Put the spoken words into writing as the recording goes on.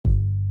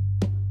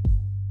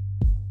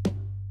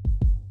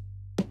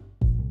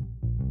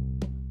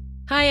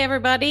Hi,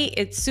 everybody.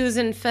 It's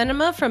Susan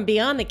Fenema from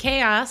Beyond the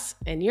Chaos,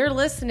 and you're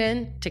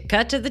listening to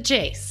Cut to the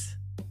Chase.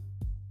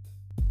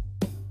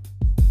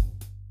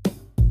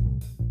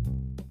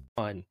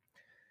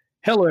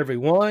 Hello,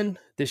 everyone.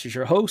 This is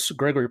your host,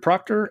 Gregory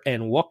Proctor,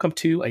 and welcome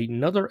to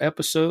another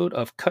episode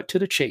of Cut to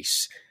the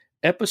Chase,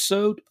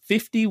 episode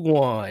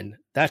 51.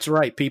 That's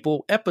right,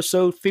 people.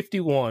 Episode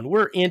 51.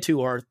 We're into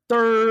our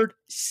third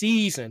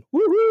season.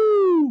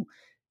 Woohoo!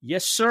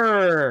 Yes,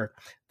 sir.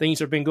 Things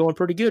have been going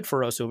pretty good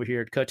for us over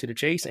here at Cut to the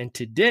Chase, and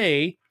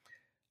today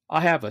I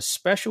have a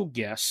special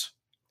guest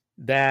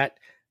that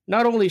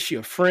not only is she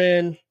a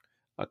friend,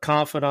 a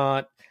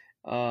confidant,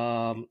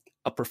 a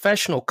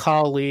professional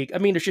colleague. I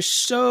mean, there's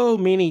just so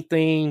many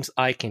things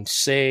I can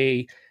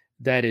say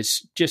that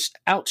is just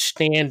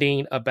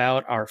outstanding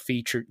about our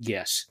featured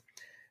guest.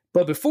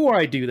 But before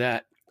I do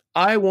that,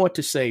 I want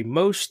to say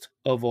most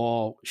of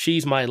all,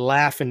 she's my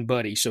laughing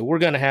buddy. So we're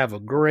going to have a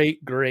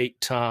great,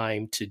 great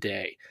time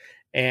today.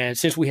 And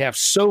since we have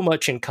so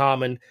much in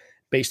common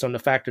based on the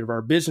fact that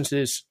our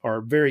businesses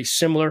are very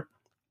similar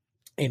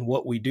in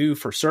what we do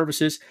for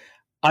services,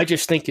 I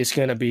just think it's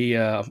going to be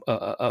a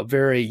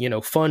very,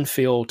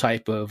 fun-filled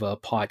type of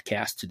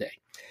podcast today.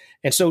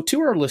 And so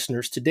to our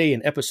listeners today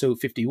in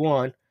episode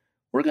 51,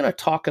 we're going to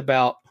talk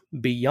about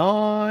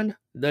Beyond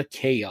the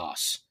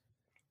Chaos.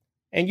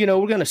 And, we're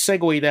going to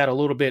segue that a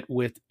little bit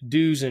with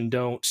do's and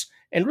don'ts.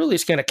 And really,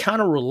 it's going to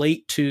kind of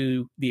relate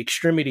to the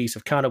extremities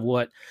of kind of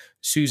what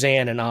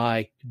Suzanne and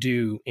I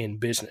do in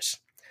business.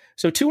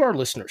 So to our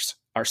listeners,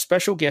 our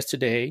special guest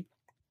today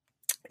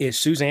is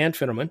Suzanne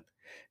Finnerman.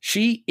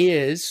 She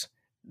is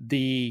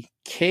the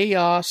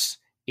Chaos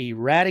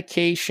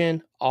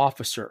Eradication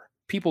Officer.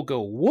 People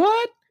go,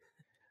 what?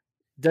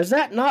 Does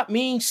that not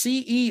mean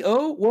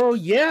CEO? Well,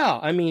 yeah.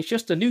 I mean, it's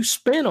just a new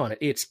spin on it.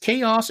 It's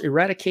Chaos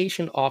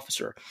Eradication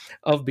Officer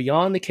of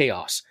Beyond the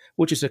Chaos,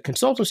 which is a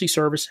consultancy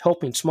service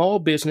helping small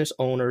business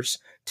owners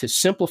to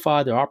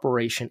simplify their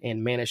operation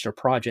and manage their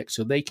projects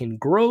so they can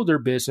grow their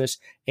business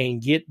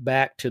and get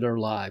back to their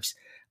lives.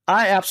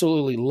 I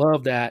absolutely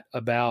love that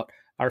about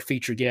our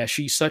featured guest.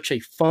 She's such a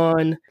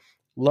fun,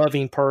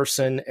 loving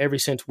person. Ever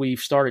since we've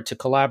started to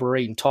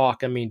collaborate and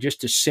talk, I mean,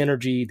 just the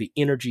synergy, the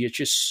energy, it's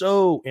just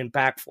so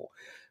impactful.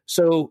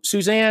 So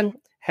Suzanne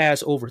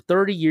has over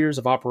 30 years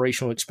of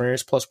operational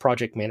experience plus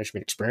project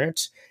management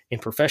experience in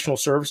professional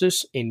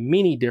services in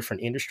many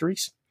different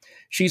industries.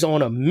 She's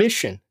on a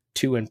mission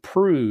to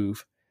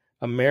improve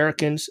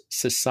Americans'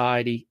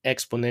 society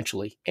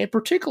exponentially, and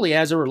particularly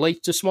as it relates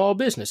to small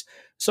business.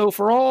 So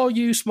for all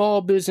you small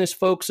business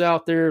folks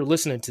out there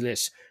listening to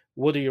this,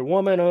 whether you're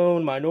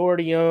woman-owned,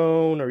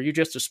 minority-owned, or you're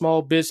just a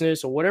small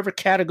business, or whatever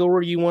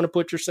category you want to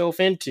put yourself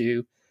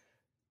into,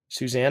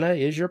 Susanna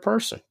is your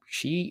person.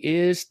 She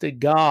is the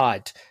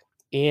god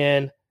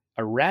in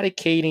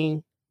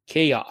eradicating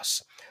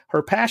chaos.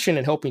 Her passion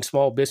in helping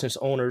small business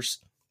owners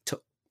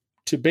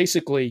to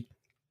basically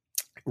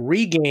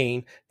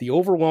regain the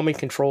overwhelming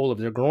control of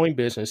their growing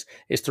business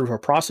is through her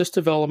process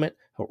development,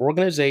 her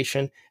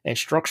organization, and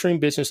structuring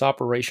business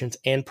operations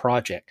and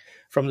project.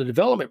 From the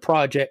development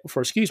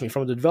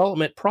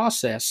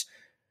process,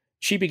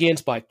 she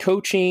begins by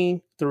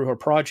coaching through her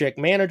project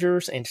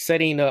managers and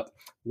setting up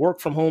work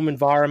from home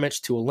environments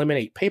to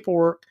eliminate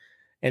paperwork,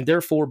 and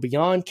therefore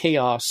Beyond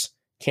Chaos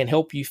can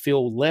help you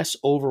feel less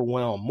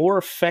overwhelmed, more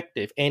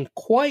effective, and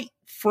quite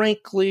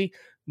frankly,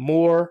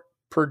 more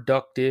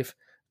productive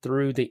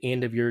through the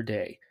end of your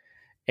day.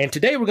 And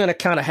today we're going to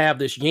kind of have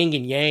this yin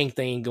and yang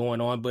thing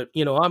going on, but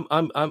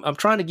I'm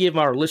trying to give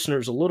our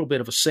listeners a little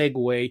bit of a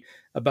segue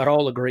about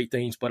all the great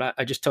things. But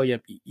I just tell you,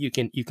 you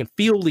can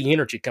feel the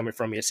energy coming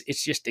from it.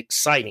 It's just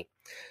exciting.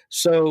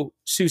 So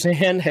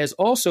Suzanne has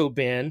also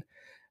been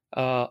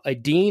a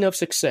dean of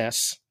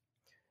success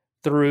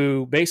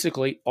through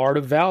basically Art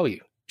of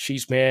Value.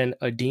 She's been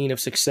a dean of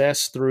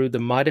success through the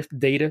Midas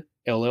Data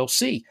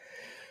LLC.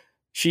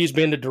 She's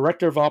been the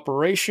director of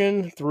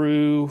operation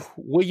through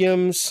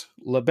Williams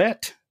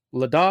Labette,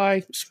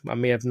 Ladai. I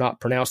may have not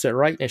pronounced that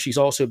right. And she's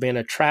also been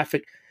a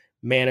traffic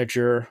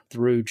manager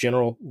through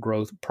General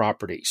Growth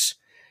Properties.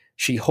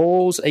 She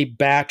holds a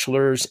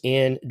bachelor's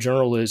in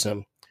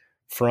journalism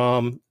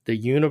from the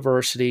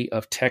University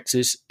of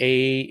Texas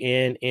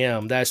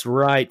A&M. That's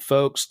right,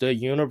 folks, the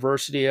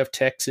University of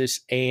Texas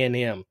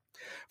A&M.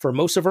 For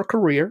most of her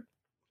career,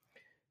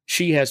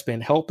 she has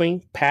been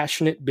helping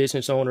passionate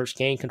business owners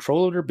gain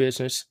control of their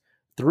business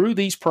through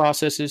these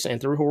processes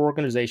and through her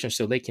organization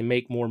so they can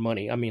make more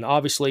money. I mean,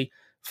 obviously,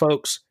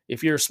 folks,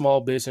 if you're a small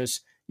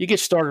business, you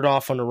get started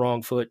off on the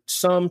wrong foot.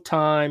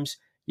 Sometimes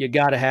you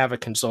got to have a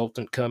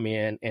consultant come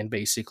in and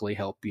basically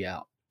help you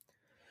out.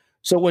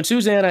 So when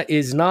Susanna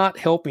is not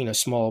helping a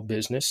small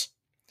business,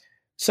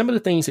 some of the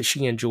things that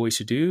she enjoys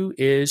to do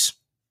is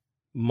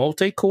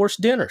multi-course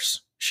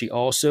dinners. She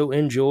also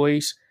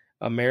enjoys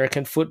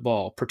American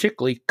football,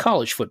 particularly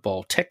college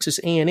football, Texas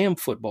A&M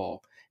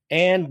football,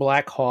 and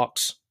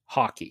Blackhawks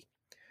hockey.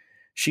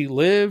 She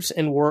lives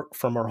and works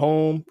from her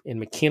home in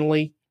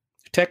McKinley,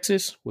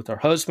 Texas, with her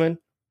husband,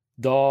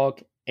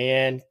 dog,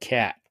 and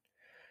cat.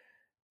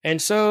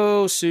 And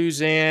so,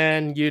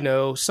 Suzanne,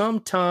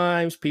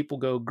 sometimes people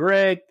go,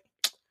 Greg,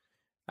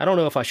 I don't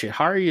know if I should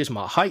hire you as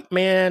my hype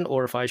man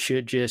or if I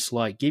should just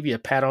like give you a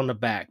pat on the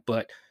back.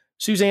 But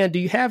Suzanne, do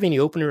you have any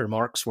opening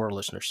remarks for our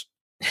listeners?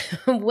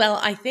 Well,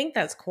 I think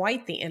that's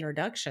quite the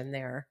introduction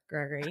there,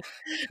 Gregory.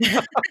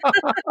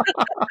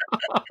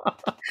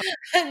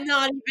 I'm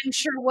not even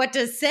sure what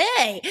to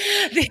say.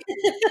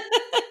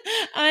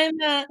 I'm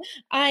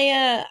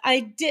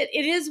I did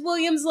it is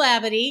Williams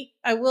Labadie.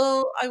 I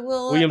will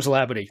Williams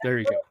Labadie. There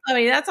you go. I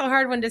mean, that's a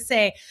hard one to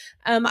say.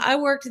 I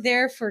worked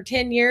there for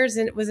 10 years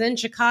and it was in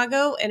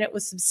Chicago and it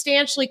was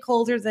substantially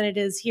colder than it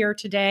is here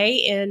today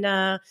in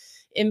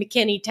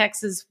McKinney,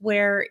 Texas,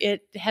 where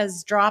it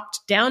has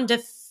dropped down to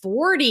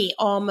 40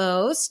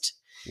 almost.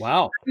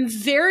 Wow. I'm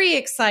very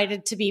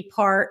excited to be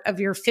part of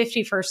your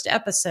 51st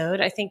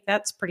episode. I think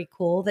that's pretty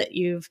cool that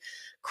you've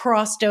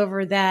crossed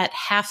over that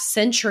half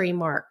century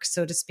mark,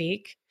 so to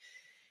speak.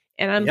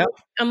 And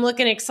I'm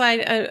looking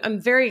excited.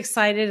 I'm very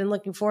excited and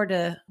looking forward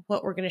to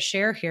what we're going to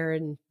share here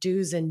in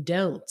do's and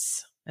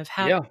don'ts of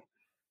how to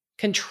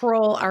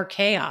control our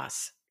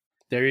chaos.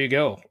 There you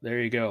go. There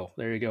you go.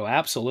 There you go.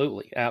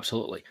 Absolutely.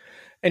 Absolutely.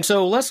 And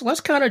so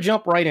let's kind of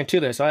jump right into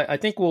this. I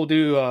think we'll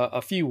do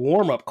a few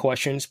warm-up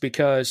questions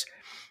because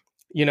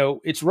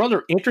it's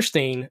rather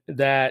interesting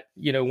that,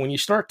 when you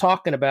start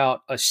talking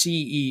about a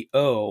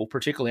CEO,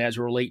 particularly as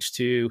it relates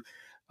to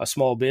a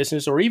small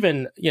business or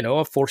even,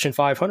 a Fortune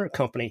 500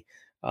 company,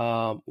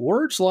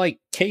 words like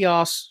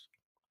chaos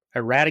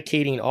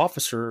eradicating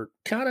officer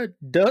kind of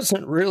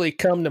doesn't really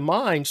come to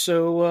mind.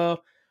 So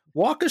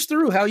walk us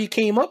through how you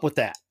came up with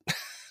that.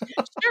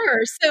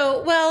 Sure.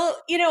 So,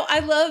 well,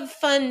 I love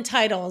fun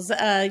titles.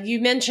 You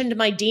mentioned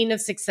my Dean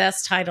of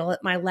Success title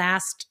at my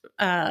last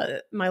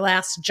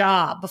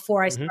job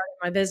before I started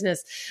my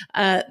business.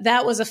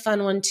 That was a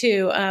fun one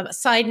too.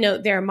 Side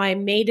note there, my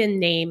maiden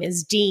name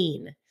is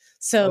Dean.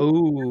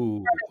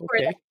 So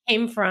where that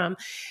came from.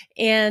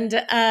 And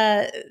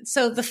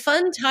so the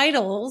fun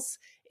titles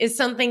is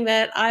something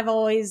that I've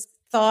always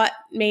thought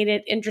made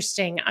it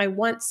interesting. I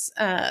once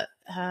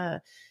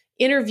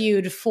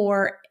interviewed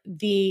for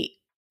the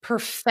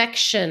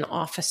perfection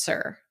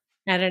officer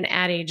at an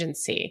ad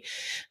agency.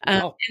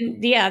 And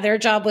their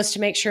job was to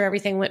make sure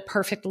everything went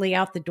perfectly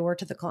out the door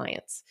to the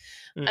clients.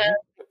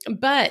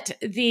 But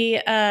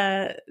the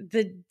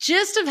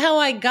gist of how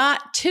I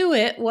got to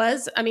it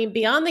was,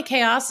 Beyond the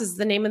Chaos is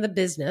the name of the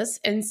business.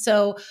 And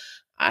so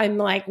I'm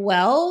like,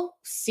 well,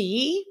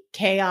 see,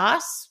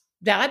 chaos,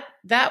 that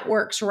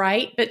works,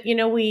 right? But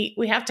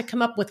we have to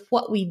come up with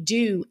what we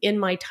do in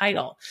my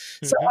title.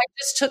 So I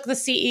just took the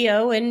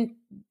CEO and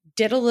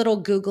did a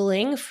little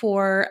Googling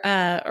for,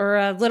 or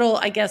a little,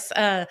 I guess,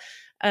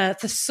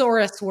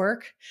 thesaurus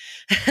work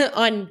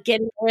on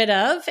getting rid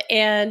of,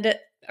 and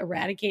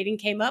eradicating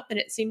came up and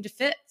it seemed to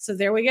fit. So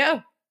there we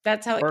go.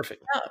 That's how it came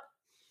up.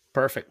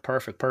 Perfect.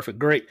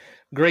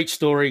 Great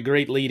story,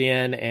 great lead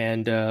in.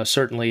 And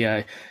certainly,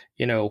 I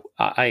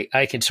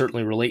can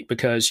certainly relate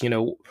because,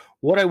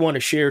 what I want to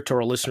share to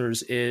our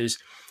listeners is,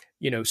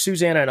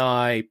 Susanna and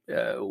I,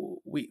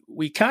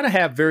 we kind of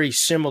have very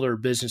similar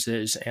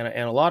businesses, and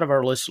a lot of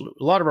our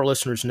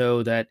listeners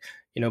know that,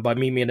 by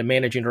me being the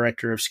managing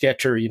director of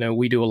Sketcher,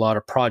 we do a lot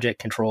of project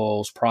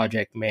controls,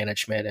 project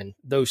management, and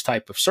those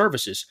type of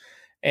services.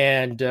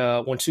 And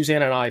when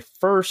Susanna and I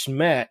first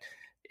met,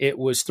 it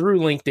was through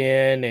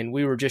LinkedIn, and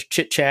we were just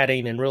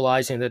chit-chatting and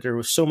realizing that there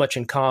was so much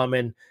in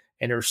common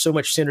and there was so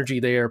much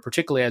synergy there,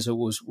 particularly as it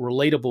was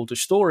relatable to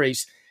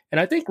stories. And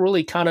I think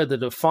really kind of the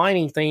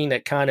defining thing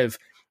that kind of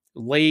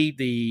laid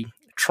the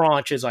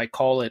tranche, as I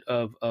call it,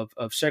 of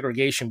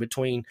segregation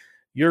between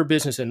your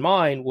business and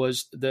mine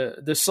was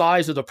the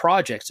size of the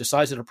projects,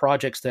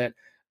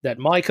 that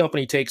my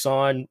company takes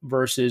on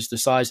versus the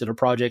size of the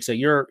projects that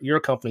your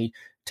company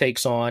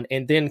takes on,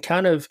 and then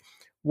kind of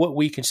what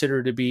we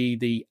consider to be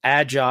the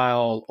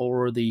agile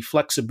or the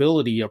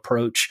flexibility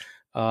approach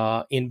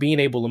in being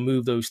able to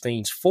move those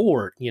things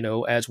forward,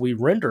 as we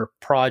render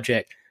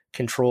project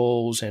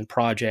controls and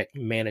project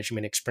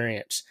management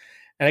experience.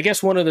 And I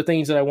guess one of the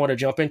things that I want to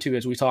jump into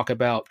as we talk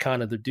about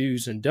kind of the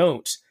do's and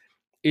don'ts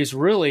is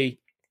really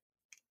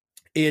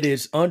it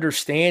is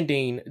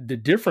understanding the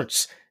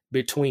difference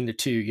between the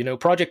two.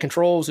 Project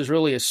controls is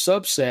really a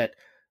subset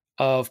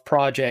of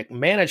project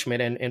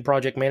management, and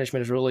project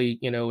management is really,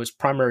 its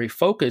primary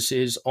focus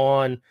is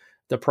on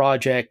the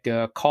project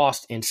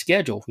cost and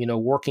schedule,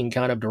 working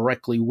kind of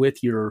directly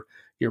with your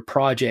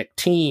project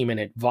team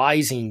and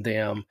advising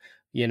them,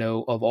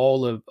 of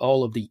all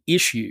of the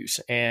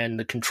issues. And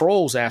the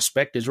controls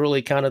aspect is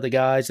really kind of the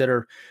guys that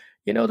are,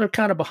 they're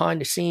kind of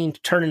behind the scenes,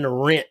 turning the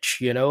wrench,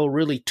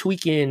 really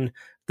tweaking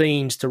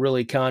things to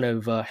really kind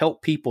of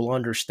help people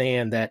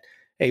understand that,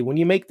 hey, when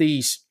you make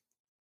these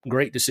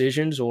great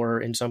decisions,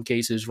 or in some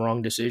cases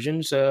wrong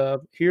decisions,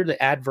 here are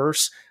the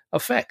adverse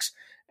effects.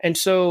 And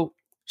so,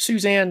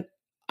 Suzanne,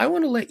 I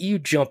want to let you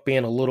jump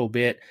in a little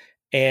bit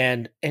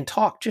and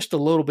talk just a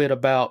little bit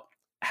about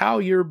how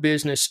your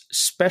business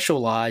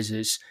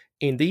specializes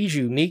in these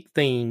unique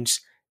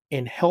things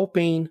in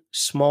helping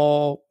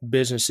small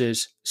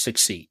businesses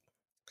succeed.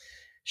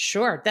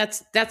 Sure.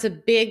 That's a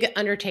big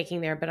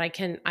undertaking there, but I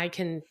can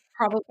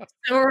probably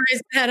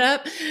summarize that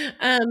up.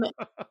 Um,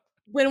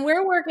 when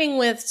we're working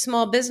with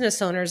small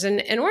business owners,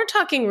 and we're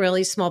talking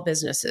really small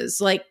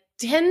businesses, like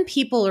 10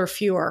 people or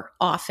fewer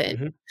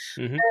often,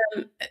 Mm-hmm.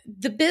 Mm-hmm.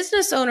 the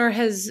business owner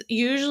has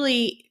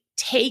usually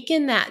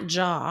taken that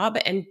job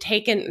and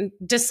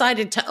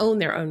decided to own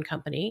their own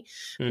company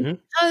Mm-hmm.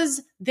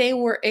 because they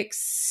were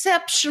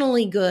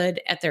exceptionally good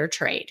at their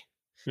trade.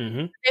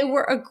 Mm-hmm. They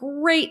were a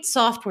great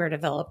software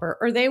developer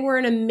or they were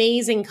an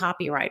amazing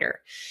copywriter.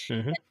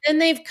 Mm-hmm. And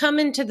they've come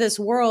into this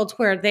world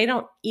where they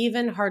don't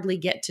even hardly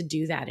get to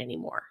do that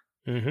anymore.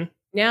 Mm-hmm.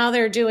 Now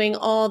they're doing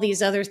all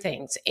these other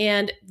things,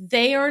 and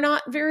they are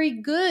not very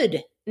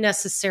good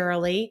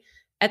necessarily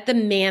at the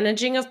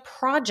managing of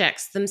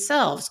projects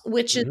themselves,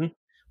 which is Mm-hmm.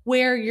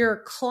 where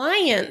your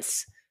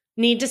clients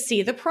need to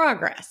see the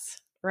progress,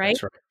 right?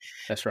 That's right.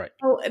 That's right.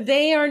 So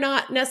they are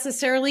not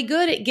necessarily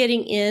good at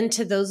getting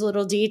into those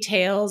little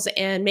details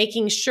and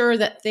making sure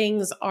that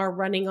things are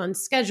running on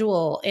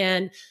schedule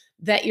and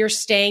that you're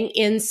staying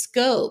in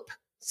scope.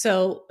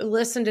 So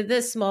listen to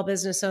this, small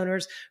business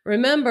owners.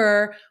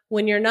 Remember,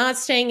 when you're not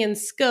staying in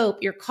scope,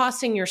 you're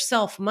costing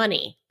yourself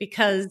money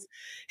because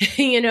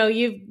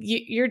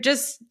you're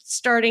just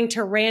starting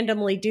to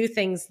randomly do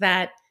things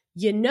that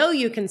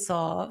you can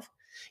solve.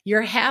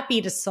 You're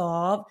happy to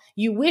solve.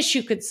 You wish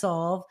you could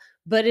solve,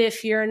 but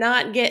if you're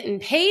not getting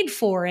paid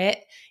for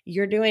it,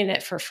 you're doing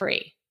it for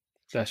free.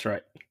 That's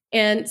right.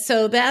 And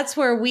so that's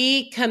where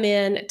we come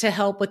in to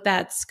help with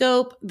that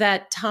scope,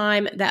 that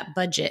time, that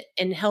budget,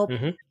 and help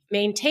Mm-hmm.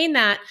 maintain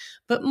that.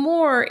 But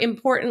more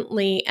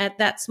importantly, at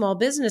that small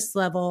business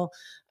level,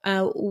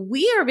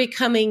 we are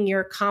becoming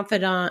your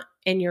confidant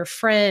and your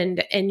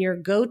friend and your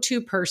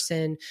go-to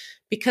person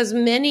because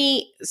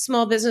many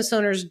small business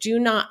owners do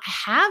not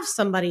have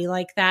somebody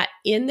like that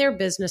in their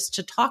business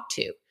to talk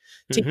to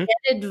Mm-hmm.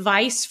 get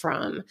advice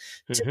from,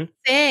 to Mm-hmm.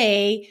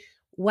 say,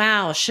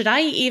 wow, should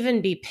I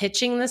even be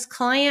pitching this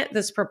client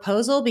this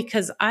proposal?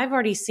 Because I've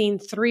already seen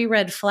 3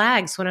 red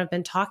flags when I've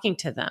been talking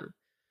to them.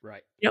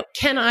 Right.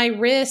 Can I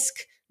risk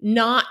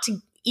not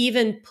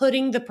even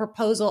putting the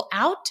proposal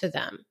out to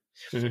them?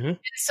 Mm-hmm.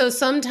 So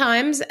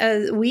sometimes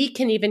we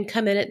can even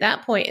come in at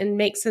that point and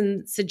make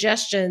some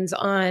suggestions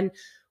on,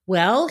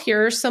 well,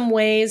 here are some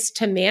ways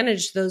to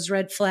manage those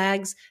red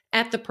flags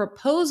at the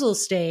proposal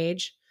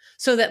stage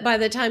so that by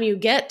the time you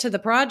get to the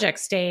project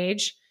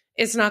stage,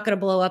 it's not going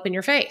to blow up in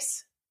your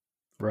face.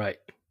 Right.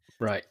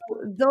 Right.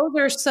 Those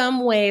are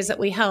some ways that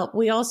we help.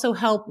 We also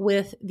help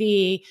with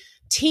the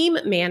team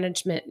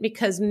management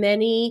because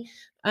many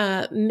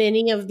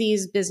of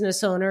these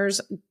business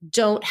owners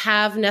don't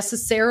have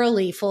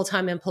necessarily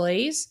full-time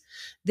employees.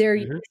 They're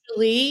Mm-hmm.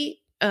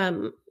 usually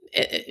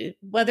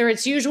whether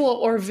it's usual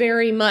or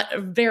very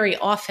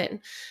often,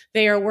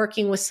 they are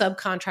working with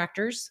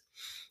subcontractors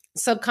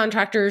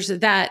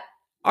that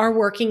are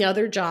working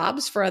other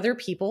jobs for other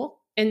people.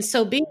 And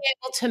so being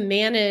able to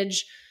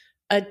manage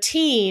a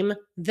team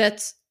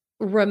that's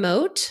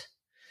remote,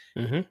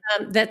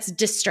 Mm-hmm. that's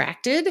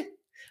distracted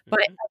by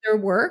other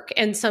work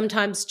and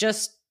sometimes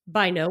just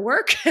by no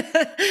work,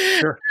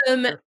 Sure.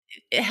 Sure.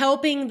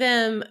 helping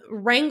them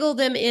wrangle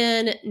them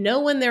in,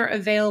 know when they're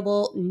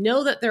available,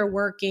 know that they're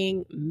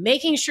working,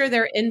 making sure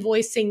they're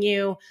invoicing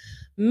you,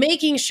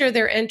 making sure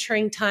they're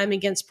entering time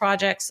against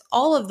projects.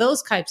 All of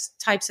those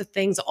types of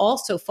things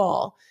also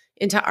fall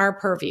into our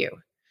purview.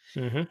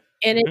 Mm-hmm.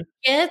 And it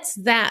gets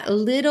that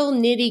little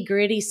nitty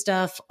gritty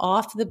stuff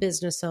off the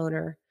business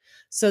owner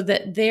so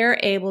that they're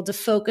able to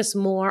focus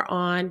more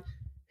on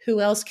who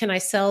else can I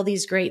sell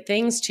these great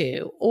things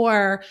to?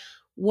 Or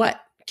what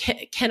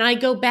can I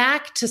go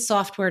back to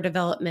software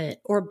development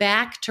or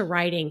back to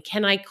writing?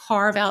 Can I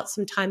carve out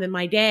some time in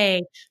my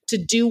day to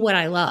do what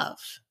I love?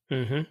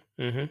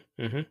 Mm-hmm.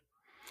 Mm-hmm. Mm-hmm.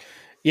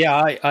 Yeah,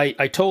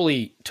 I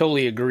totally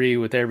agree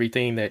with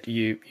everything that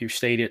you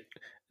stated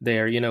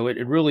there.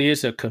 It really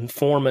is a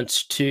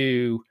conformance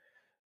to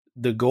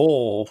the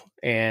goal,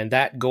 and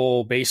that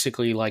goal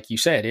basically, like you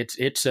said,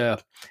 it's a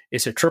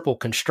triple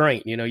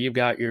constraint. You've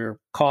got your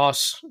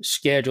cost,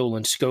 schedule,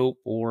 and scope,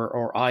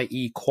 or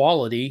i.e.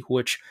 quality,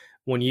 which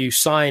when you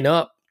sign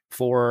up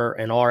for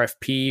an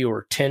RFP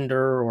or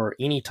tender or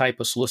any type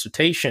of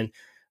solicitation,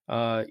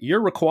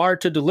 you're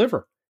required to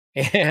deliver.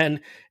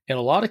 And in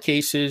a lot of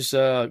cases,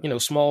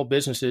 small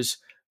businesses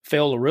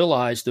fail to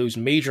realize those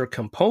major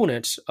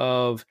components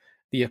of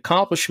the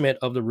accomplishment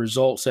of the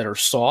results that are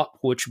sought,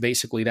 which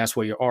basically that's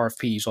what your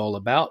RFP is all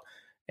about,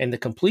 and the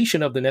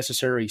completion of the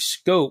necessary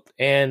scope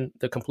and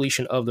the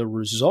completion of the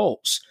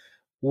results,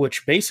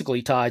 which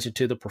basically ties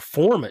into the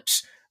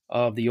performance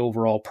of the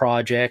overall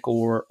project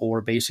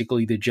or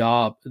basically the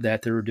job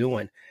that they're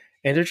doing.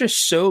 And there's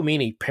just so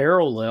many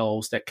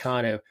parallels that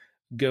kind of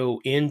go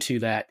into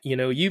that.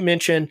 You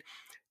mentioned,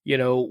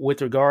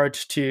 with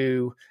regards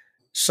to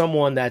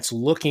someone that's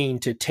looking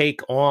to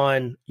take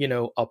on,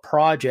 a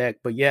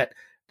project, but yet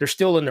they're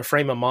still in the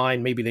frame of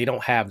mind. Maybe they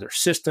don't have their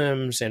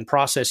systems and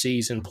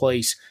processes in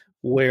place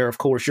where, of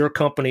course, your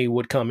company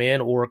would come in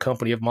or a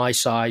company of my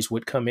size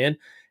would come in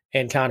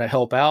and kind of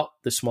help out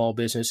the small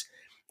business.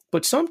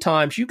 But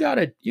sometimes you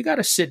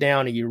gotta sit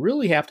down and you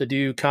really have to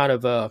do kind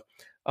of a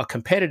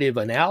competitive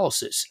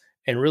analysis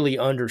and really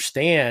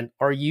understand,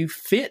 are you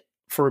fit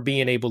for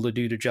being able to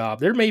do the job?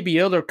 There may be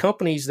other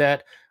companies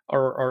that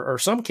are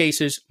some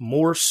cases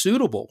more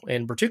suitable.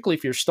 And particularly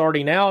if you're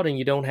starting out and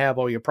you don't have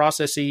all your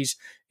processes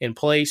in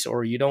place,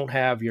 or you don't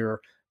have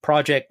your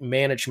project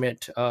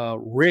management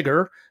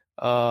rigor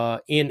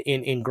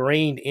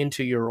ingrained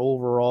into your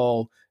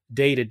overall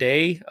day to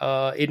day,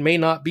 it may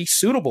not be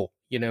suitable,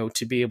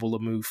 to be able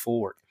to move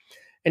forward.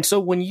 And so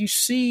when you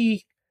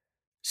see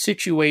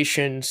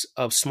situations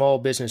of small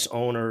business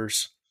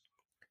owners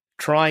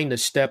trying to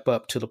step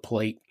up to the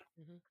plate,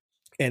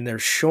 and they're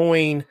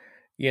showing,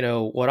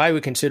 what I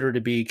would consider to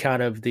be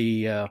kind of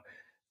the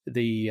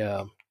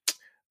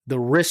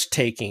risk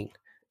taking.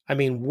 I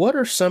mean, what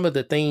are some of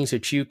the things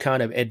that you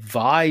kind of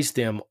advise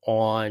them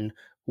on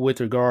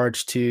with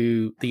regards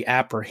to the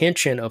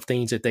apprehension of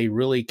things that they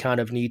really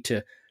kind of need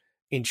to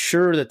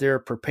ensure that they're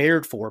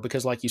prepared for?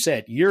 Because like you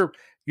said, you're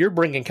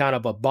bringing kind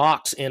of a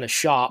box in a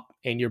shop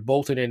and you're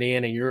bolting it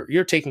in, and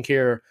you're taking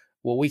care of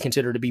what we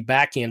consider to be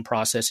back end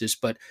processes.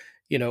 But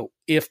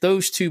if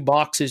those two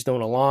boxes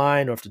don't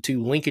align, or if the two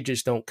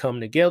linkages don't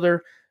come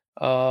together,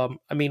 I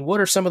mean,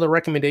 what are some of the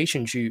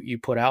recommendations you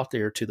put out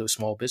there to those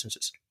small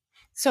businesses?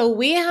 So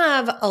we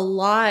have a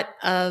lot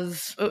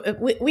of,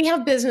 we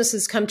have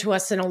businesses come to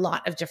us in a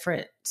lot of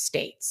different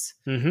states.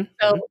 Mm-hmm.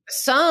 So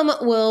some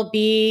will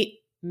be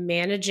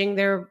managing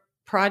their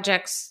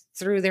projects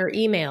through their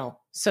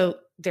email. So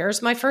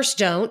there's my first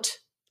don't.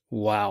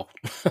 Wow.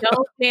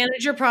 Don't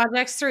manage your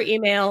projects through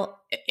email.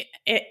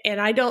 And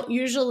I don't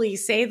usually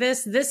say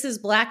this. This is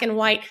black and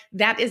white.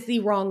 That is the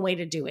wrong way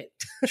to do it.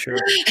 Sure.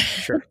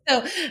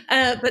 So,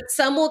 but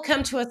some will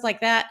come to us like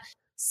that.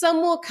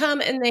 Some will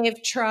come and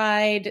they've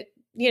tried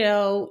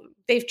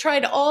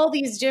all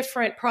these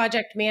different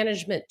project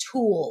management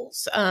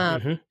tools.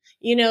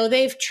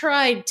 They've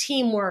tried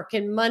Teamwork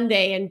and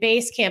Monday and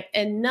Basecamp,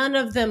 and none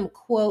of them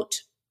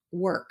quote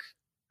work.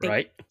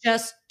 They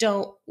just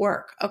don't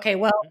work. Okay,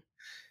 well,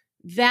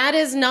 that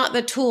is not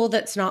the tool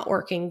that's not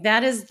working.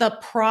 That is the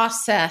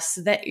process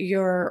that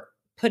you're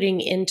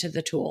putting into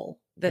the tool.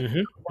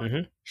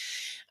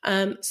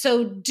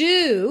 So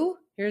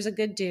here's a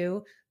good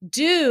do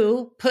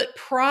put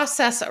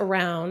process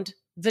around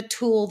the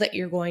tool that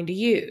you're going to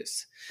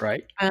use.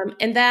 Right.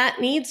 And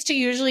that needs to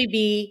usually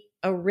be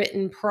a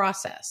written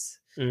process.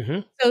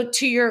 So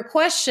to your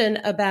question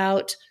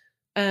about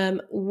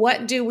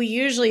what do we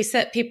usually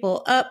set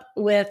people up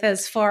with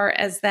as far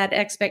as that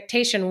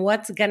expectation,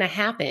 what's going to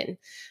happen?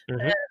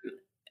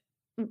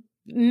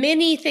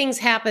 Many things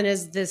happen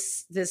as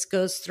this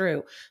goes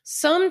through.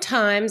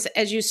 Sometimes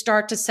as you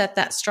start to set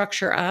that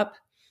structure up,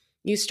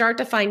 you start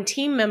to find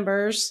team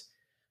members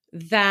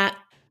that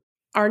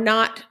are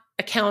not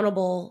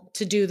accountable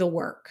to do the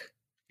work.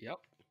 Yep.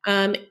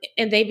 And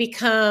they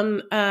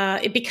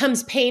it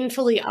becomes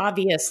painfully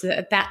obvious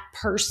that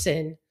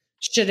person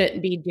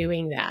shouldn't be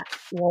doing that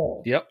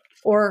role. Yep.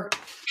 Or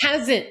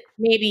hasn't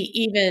maybe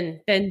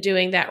even been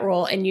doing that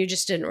role and you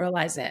just didn't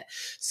realize it.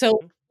 So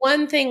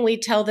one thing we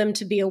tell them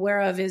to be aware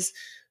of is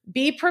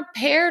be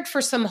prepared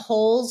for some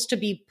holes to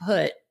be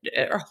put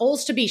or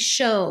holes to be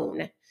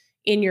shown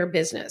in your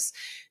business.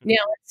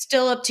 Now, it's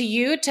still up to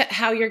you to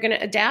how you're going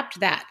to adapt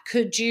that.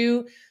 Could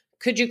you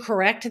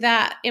correct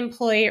that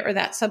employee or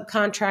that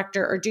subcontractor,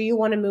 or do you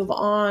want to move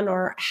on,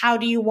 or how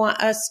do you want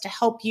us to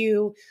help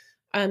you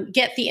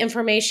get the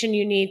information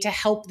you need to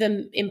help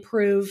them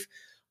improve?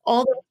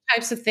 All those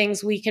types of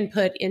things we can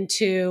put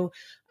into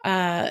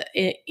your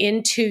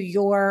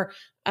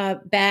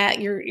bag.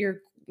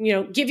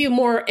 Give you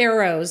more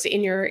arrows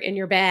in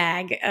your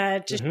bag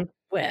to shoot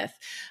with,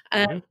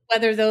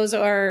 whether those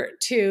are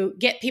to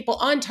get people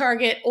on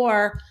target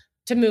or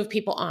to move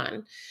people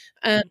on.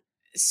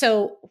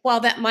 So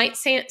while that might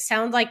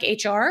sound like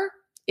HR,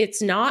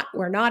 it's not.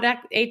 We're not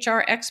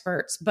HR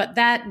experts, but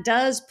that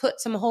does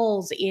put some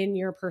holes in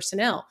your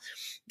personnel.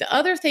 The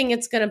other thing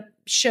it's going to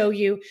show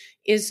you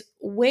is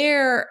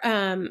where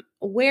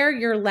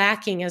you're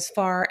lacking as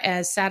far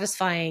as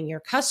satisfying your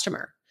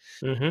customer.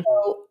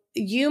 So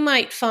you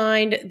might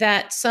find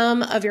that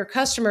some of your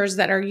customers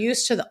that are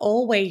used to the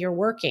old way you're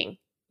working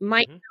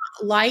might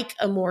not like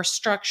a more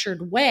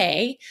structured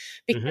way,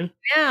 because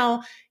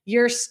now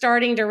you're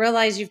starting to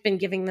realize you've been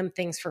giving them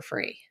things for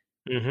free.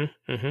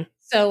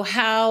 So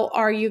how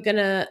are you going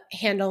to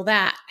handle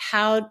that?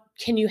 How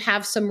can you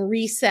have some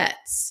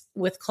resets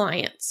with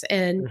clients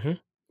and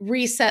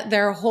reset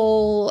their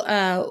whole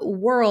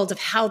world of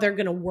how they're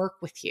going to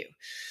work with you?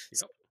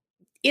 So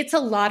it's a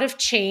lot of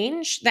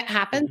change that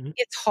happens.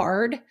 It's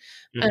hard.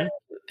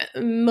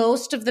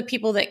 Most of the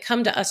people that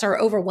come to us are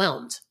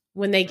overwhelmed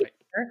when they get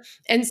here.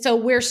 And so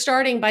we're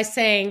starting by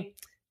saying,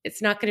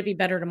 it's not going to be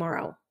better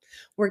tomorrow.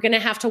 We're going to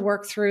have to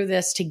work through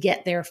this to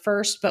get there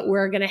first, but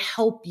we're going to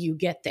help you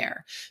get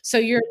there. So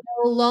you're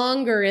no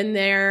longer in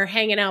there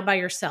hanging out by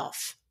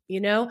yourself,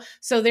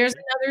 So there's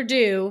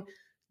another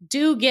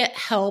do get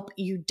help.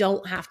 You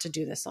don't have to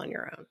do this on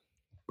your own.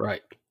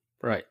 Right.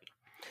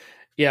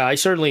 Yeah, I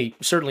certainly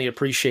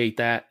appreciate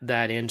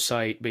that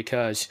insight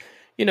because,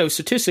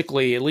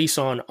 statistically, at least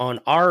on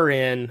our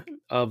end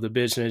of the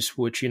business,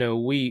 which,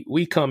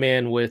 we come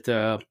in with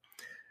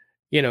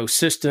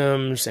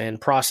systems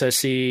and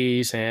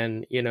processes,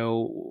 and,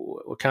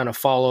 we kind of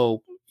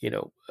follow,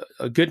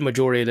 a good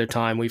majority of the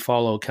time we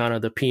follow kind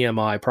of the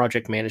PMI,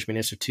 Project Management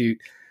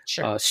Institute,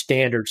 Sure.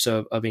 standards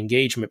of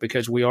engagement,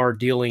 because we are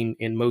dealing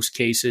in most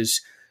cases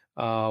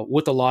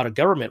with a lot of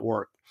government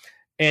work.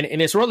 And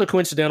it's rather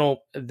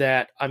coincidental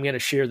that I'm going to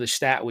share the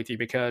stat with you,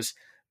 because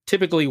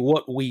typically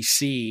what we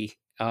see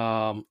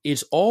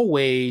is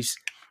always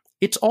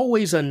it's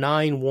always a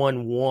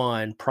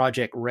 911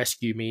 project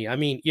rescue me. I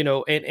mean,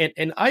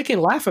 and I can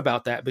laugh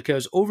about that,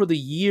 because over the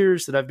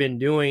years that I've been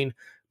doing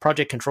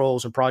project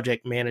controls and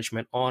project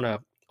management on a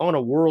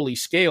worldly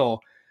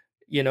scale,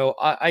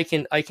 I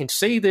can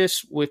say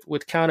this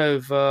with kind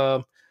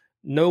of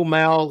no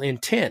mal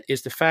intent,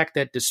 is the fact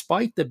that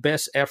despite the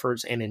best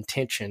efforts and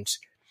intentions,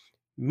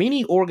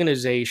 many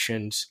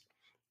organizations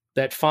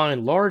that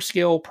find large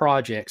scale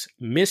projects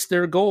miss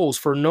their goals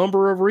for a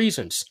number of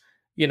reasons.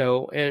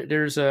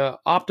 There's a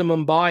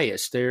optimum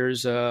bias,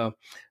 there's a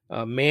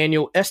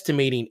manual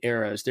estimating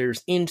errors,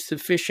 there's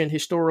insufficient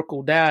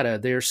historical data,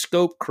 there's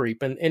scope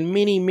creep, and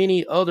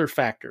many other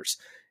factors.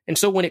 And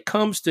so when it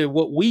comes to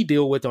what we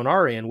deal with on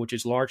our end, which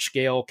is large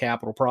scale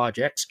capital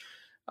projects,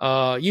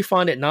 you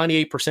find that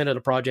 98% of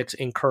the projects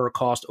incur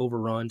cost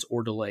overruns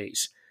or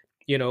delays.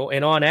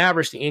 And on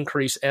average, the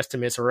increased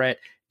estimates are at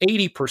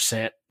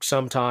 80%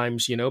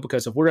 sometimes,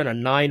 because if we're in a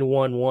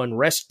 911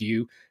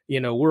 rescue,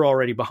 we're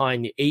already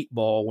behind the 8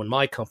 ball when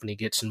my company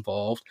gets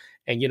involved.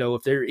 And,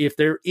 if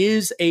there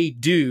is a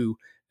due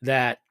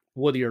that,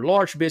 whether you're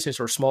large business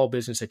or small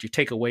business, that you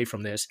take away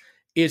from this,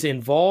 is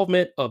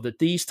involvement of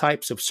these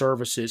types of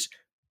services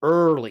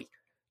early.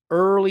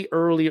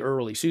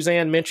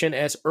 Suzanne mentioned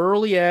as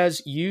early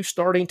as you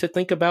starting to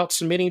think about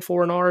submitting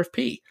for an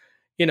RFP.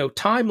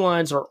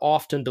 Timelines are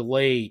often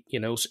delayed,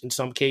 in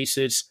some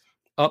cases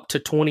up to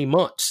 20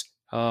 months.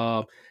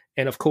 And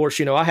of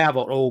course, I have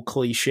an old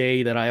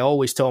cliche that I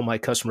always tell my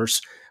customers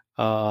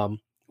when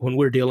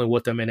we're dealing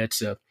with them, and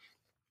it's a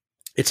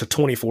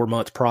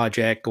 24-month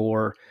project,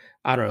 or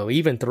I don't know,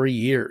 even 3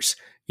 years.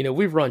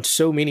 We've run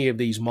so many of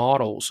these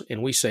models,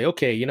 and we say,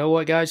 okay, you know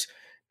what, guys,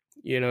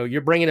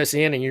 you're bringing us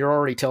in and you're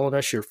already telling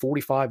us you're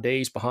 45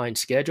 days behind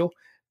schedule.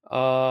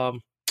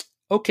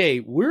 Okay,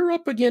 we're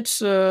up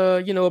against,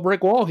 a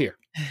brick wall here.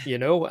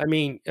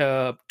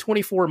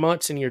 24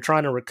 months and you're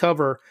trying to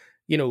recover,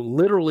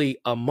 literally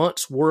a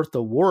month's worth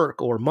of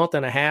work, or a month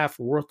and a half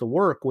worth of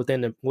work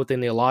within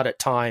the allotted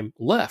time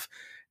left.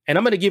 And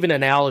I'm going to give an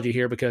analogy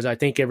here, because I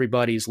think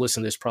everybody's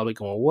listening to this probably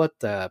going, what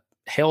the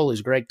hell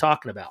is Greg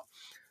talking about?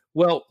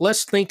 Well,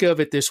 let's think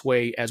of it this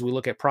way as we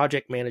look at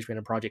project management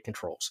and project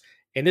controls.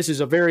 And this is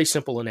a very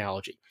simple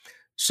analogy.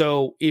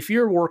 So if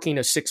you're working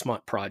a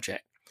 6-month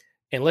project,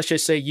 and let's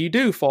just say you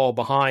do fall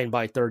behind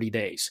by 30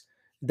 days,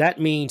 that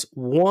means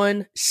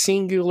one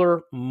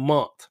singular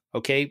month,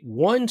 okay?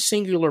 One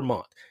singular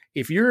month.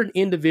 If you're an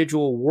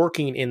individual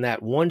working in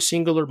that one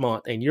singular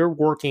month, and you're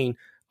working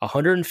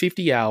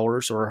 150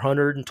 hours or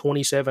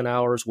 127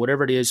 hours,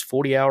 whatever it is,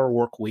 40-hour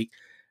work week,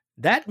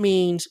 that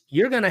means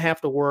you're going to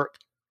have to work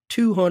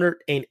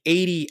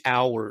 280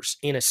 hours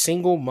in a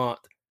single month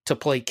to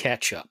play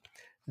catch up.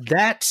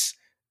 That's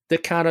the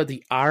kind of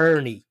the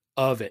irony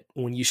of it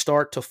when you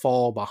start to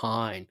fall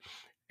behind.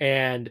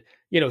 And,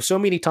 so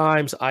many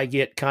times I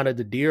get kind of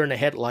the deer in the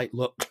headlight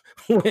look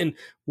when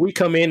we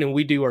come in and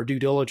we do our due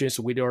diligence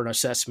and we do our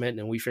assessment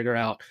and we figure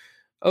out,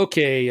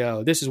 okay,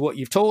 this is what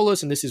you've told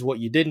us and this is what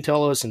you didn't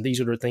tell us. And these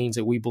are the things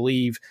that we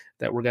believe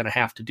that we're going to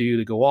have to do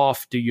to go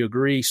off. Do you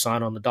agree?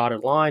 Sign on the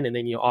dotted line. And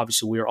then,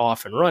 obviously we're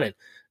off and running.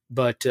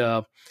 But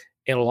in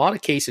a lot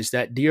of cases,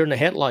 that deer in the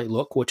headlight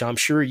look, which I'm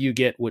sure you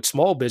get with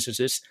small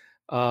businesses,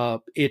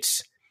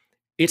 it's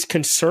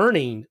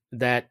concerning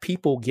that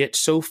people get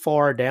so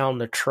far down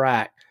the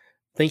track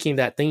thinking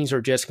that things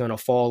are just going to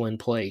fall in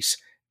place.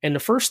 And the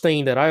first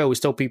thing that I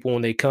always tell people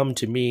when they come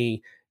to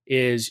me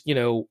is,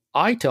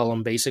 I tell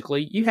them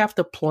basically, you have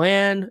to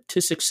plan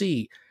to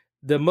succeed.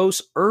 The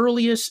most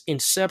earliest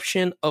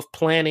inception of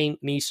planning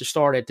needs to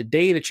start at the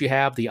day that you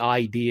have the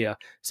idea,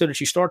 so that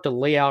you start to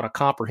lay out a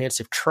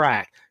comprehensive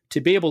track to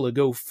be able to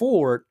go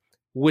forward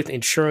with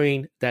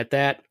ensuring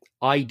that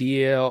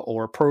idea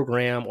or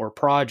program or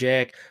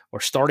project or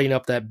starting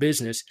up that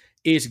business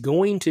is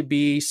going to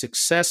be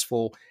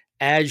successful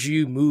as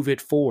you move it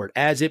forward,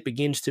 as it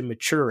begins to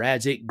mature,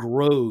 as it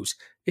grows.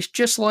 It's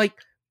just like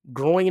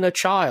growing a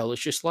child.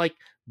 It's just like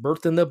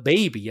birthing the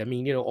baby. I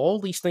mean, all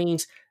these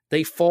things,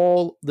 they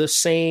follow the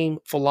same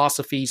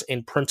philosophies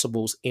and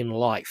principles in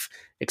life,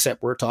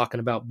 except we're talking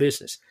about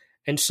business.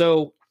 And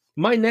so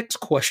my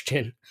next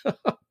question,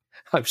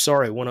 I'm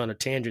sorry, I went on a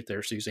tangent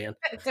there, Suzanne.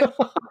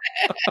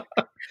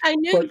 I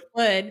knew you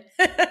would.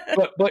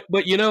 but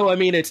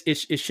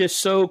it's just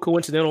so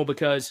coincidental,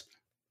 because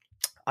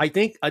I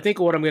think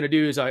what I'm going to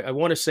do is I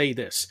want to say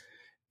this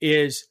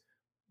is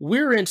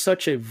we're in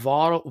such a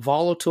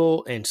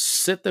volatile and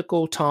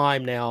cyclical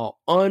time now,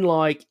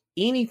 unlike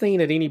anything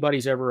that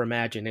anybody's ever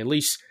imagined, at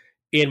least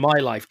in my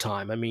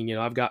lifetime. I mean,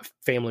 I've got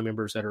family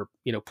members that are,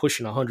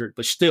 pushing 100,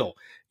 but still,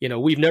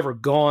 we've never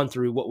gone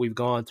through what we've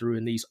gone through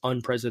in these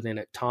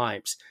unprecedented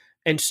times.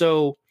 And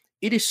so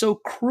it is so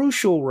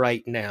crucial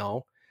right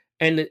now.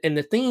 And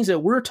the things that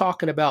we're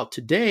talking about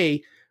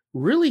today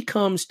really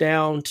comes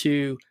down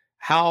to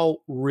how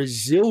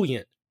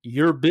resilient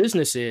your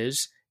business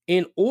is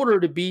in order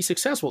to be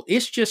successful.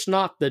 It's just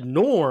not the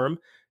norm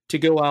to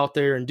go out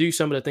there and do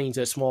some of the things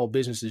that small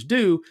businesses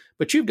do,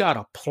 but you've got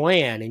a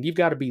plan and you've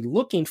got to be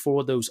looking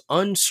for those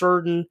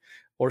uncertain,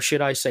 or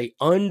should I say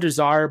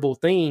undesirable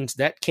things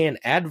that can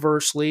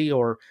adversely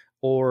or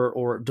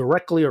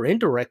directly or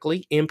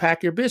indirectly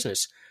impact your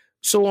business.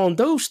 So on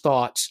those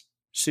thoughts,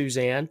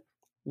 Suzanne,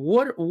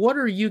 what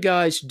are you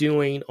guys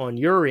doing on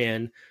your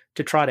end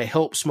to try to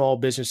help small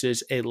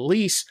businesses at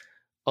least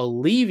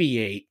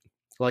alleviate,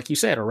 like you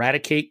said,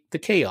 eradicate the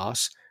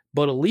chaos,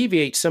 but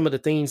alleviate some of the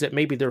things that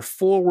maybe they're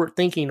forward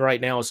thinking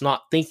right now is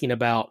not thinking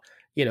about,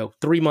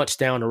 3 months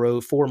down the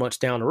road, 4 months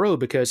down the road,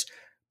 because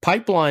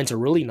pipelines are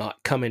really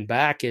not coming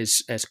back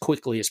as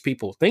quickly as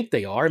people think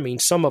they are. I mean,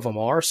 some of them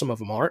are, some of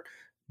them aren't,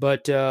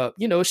 but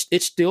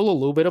it's still a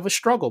little bit of a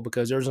struggle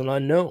because there's an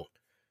unknown.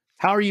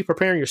 How are you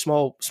preparing your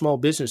small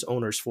business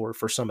owners for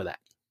some of that?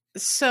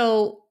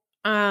 So,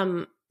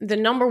 the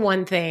number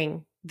one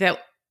thing that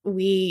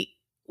we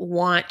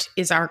want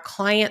is our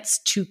clients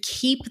to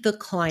keep the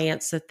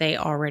clients that they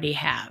already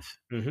have.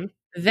 Mm-hmm.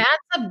 That's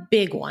a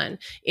big one.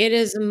 It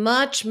is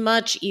much,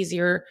 much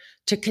easier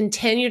to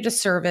continue to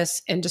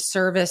service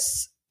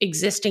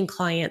existing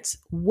clients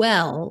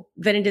well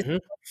than it is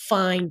to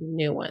find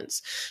new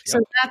ones. So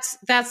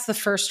that's the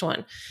first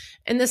one.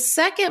 And the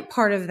second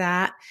part of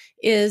that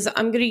is,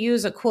 I'm going to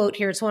use a quote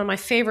here. It's one of my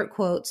favorite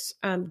quotes.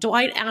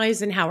 Dwight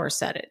Eisenhower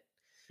said it.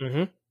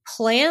 Mm-hmm.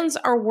 Plans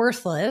are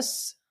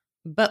worthless,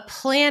 but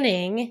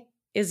planning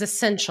is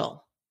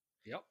essential.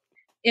 Yep.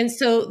 And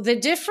so the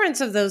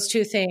difference of those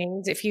two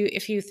things, if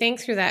you think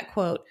through that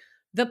quote,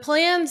 the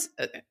plans,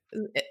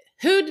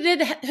 who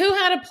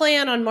had a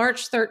plan on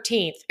March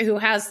 13th who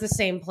has the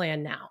same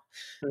plan now?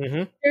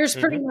 Mm-hmm. There's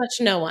pretty much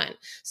no one.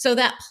 So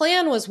that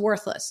plan was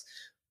worthless.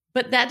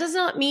 But that does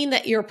not mean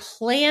that you're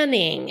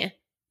planning.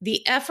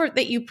 The effort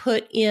that you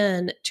put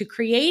in to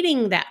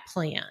creating that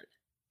plan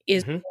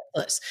is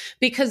worthless,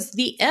 because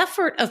the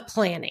effort of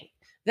planning,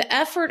 the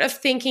effort of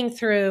thinking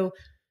through,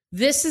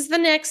 this is the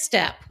next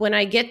step. When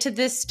I get to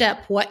this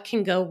step, what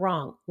can go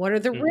wrong? What are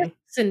the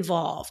risks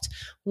involved?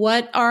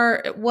 What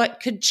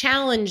could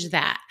challenge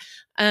that?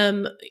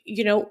 What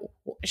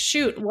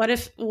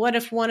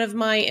if one of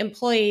my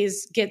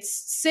employees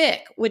gets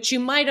sick, which you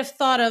might have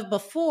thought of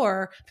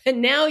before, but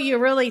now you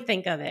really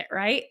think of it,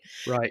 right?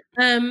 Right.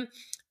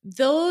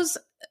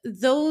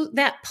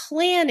 That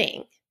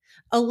planning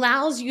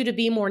allows you to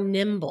be more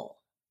nimble.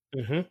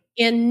 Mm-hmm.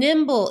 And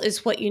nimble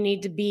is what you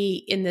need to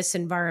be in this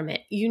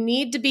environment. You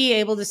need to be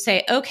able to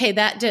say, okay,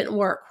 that didn't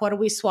work. What do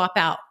we swap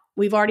out?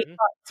 We've already thought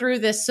through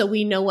this, so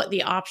we know what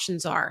the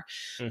options are.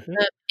 Mm-hmm.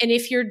 And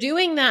if you're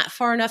doing that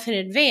far enough in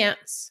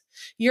advance,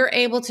 you're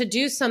able to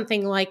do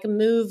something like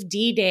move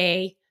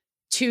D-Day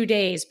 2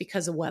 days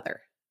because of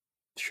weather.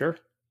 Sure.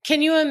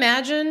 Can you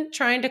imagine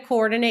trying to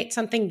coordinate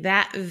something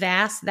that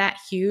vast, that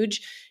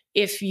huge,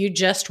 if you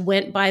just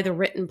went by the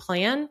written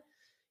plan?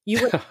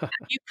 You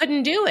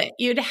couldn't do it.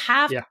 You'd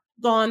have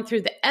gone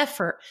through the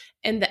effort,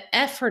 and the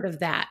effort of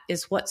that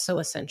is what's so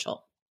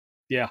essential.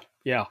 Yeah.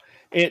 Yeah.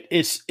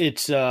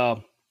 It's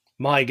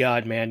my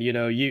God, man,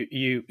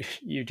 you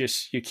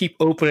keep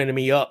opening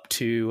me up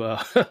to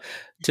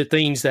to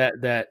things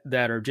that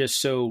are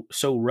just so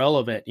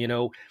relevant.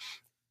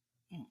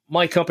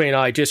 My company and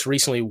I just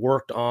recently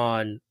worked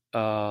on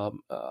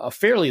a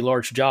fairly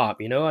large job.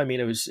 I mean,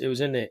 it was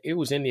in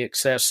the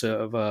excess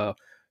of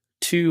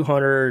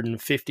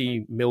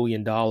 $250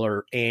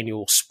 million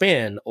annual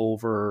spend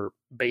over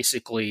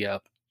basically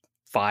a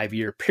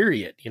 5-year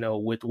period,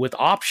 with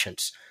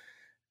options.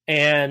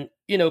 And,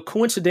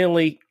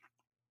 coincidentally,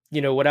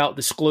 without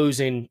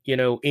disclosing,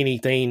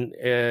 anything,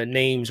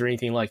 names or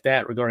anything like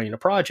that regarding the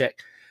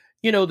project,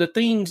 the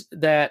things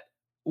that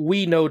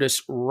we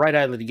noticed right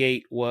out of the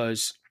gate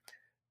was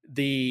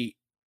the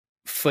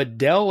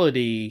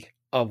fidelity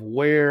of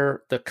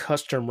where the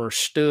customer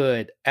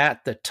stood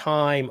at the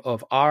time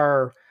of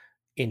our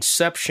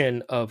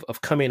inception of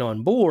coming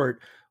on board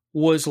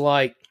was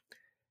like,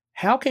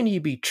 how can you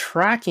be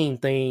tracking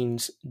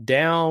things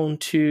down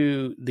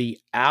to the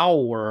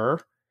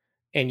hour,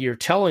 and you're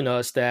telling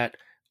us that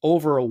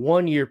over a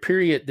 1-year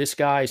period, this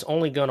guy's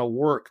only going to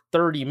work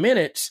 30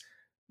 minutes,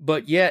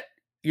 but yet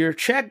your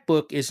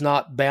checkbook is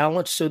not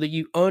balanced so that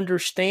you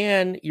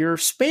understand your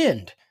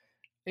spend.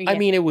 Yeah. I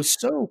mean, it was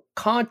so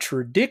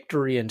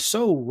contradictory and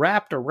so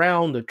wrapped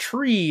around the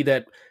tree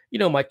that,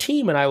 my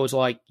team and I was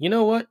like, you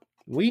know what?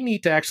 We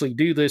need to actually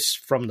do this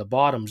from the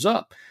bottoms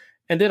up.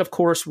 And then, of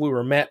course, we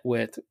were met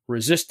with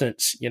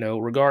resistance,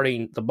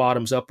 regarding the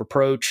bottoms up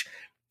approach,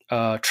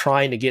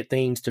 trying to get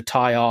things to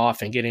tie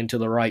off and get into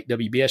the right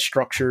WBS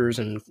structures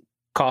and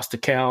cost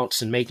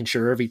accounts and making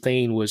sure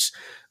everything was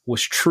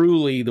was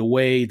truly the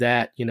way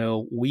that,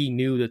 we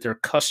knew that their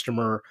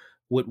customer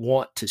would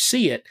want to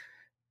see it.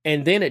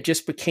 And then it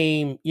just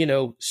became,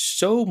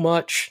 so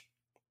much,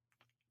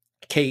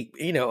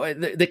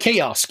 the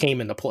chaos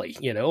came into play,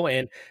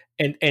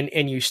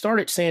 and you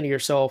started saying to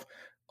yourself,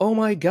 oh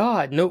my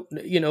God, no,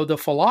 the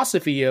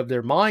philosophy of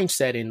their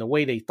mindset and the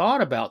way they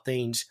thought about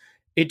things,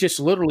 it just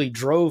literally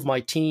drove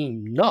my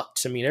team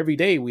nuts. I mean, every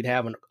day we'd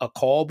have a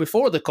call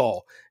before the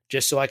call,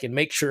 just so I can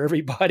make sure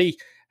everybody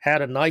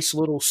had a nice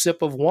little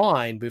sip of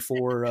wine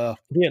before,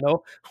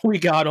 we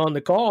got on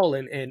the call,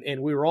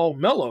 and we were all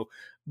mellow.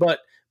 But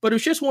it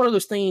was just one of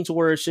those things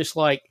where it's just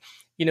like,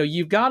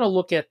 you've got to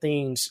look at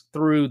things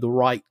through the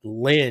right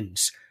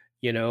lens,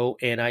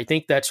 and I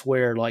think that's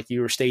where, like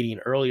you were stating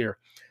earlier,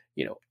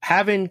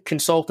 having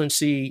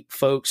consultancy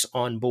folks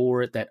on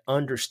board that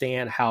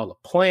understand how to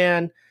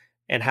plan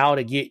and how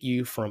to get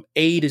you from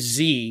A to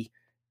Z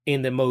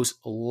in the most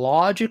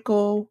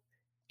logical,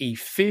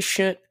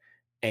 efficient,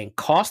 and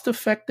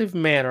cost-effective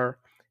manner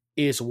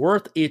is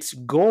worth its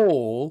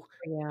goal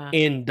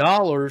in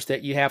dollars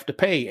that you have to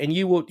pay. And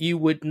you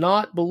would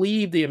not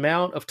believe the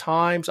amount of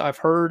times I've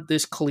heard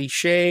this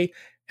cliche,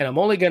 and I'm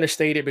only going to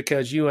state it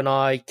because you and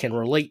I can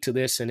relate to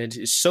this, and it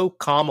is so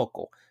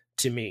comical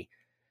to me,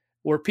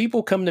 where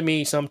people come to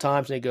me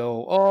sometimes and they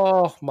go,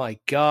 oh my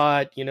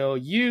God,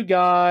 you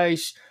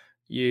guys,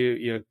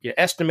 your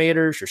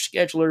estimators, your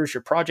schedulers,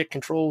 your project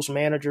controls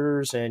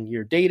managers, and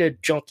your data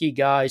junkie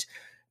guys,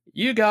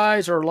 you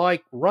guys are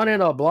like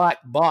running a black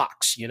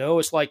box.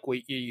 It's like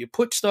you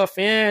put stuff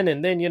in,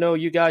 and then,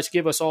 you guys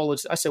give us all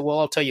this. I said, well,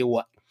 I'll tell you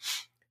what,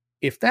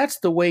 if that's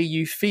the way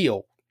you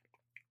feel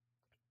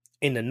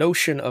in the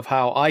notion of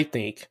how I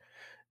think,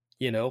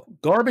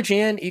 garbage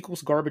in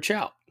equals garbage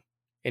out.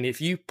 And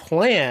if you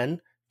plan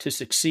to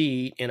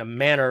succeed in a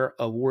manner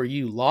of where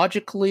you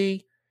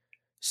logically,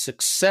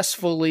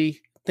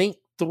 successfully think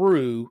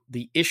through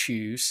the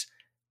issues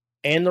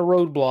and the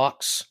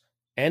roadblocks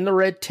and the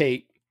red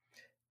tape,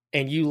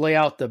 and you lay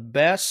out the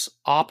best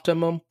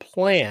optimum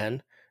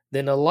plan,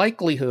 then the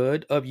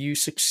likelihood of you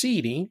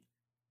succeeding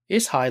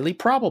is highly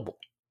probable.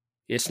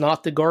 It's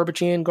not the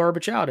garbage in,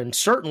 garbage out. And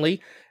certainly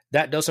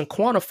that doesn't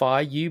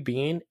quantify you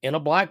being in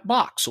a black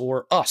box,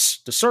 or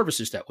us, the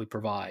services that we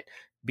provide,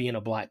 being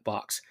a black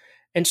box.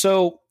 And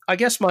so I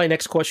guess my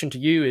next question to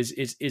you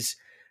is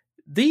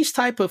these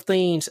type of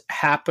things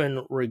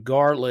happen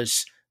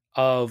regardless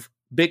of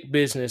big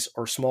business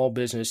or small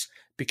business,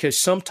 because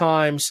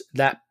sometimes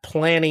that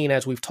planning,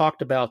 as we've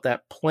talked about,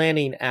 that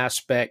planning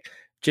aspect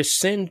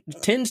just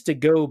tends to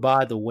go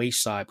by the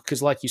wayside.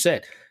 Because like you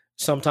said,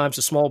 sometimes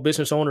the small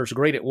business owner is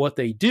great at what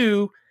they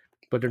do,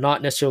 but they're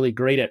not necessarily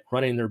great at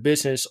running their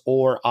business,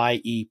 or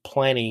i.e.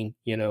 planning,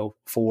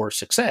 for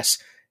success.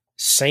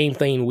 Same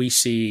thing we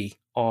see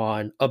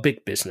on a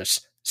big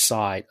business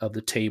side of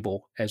the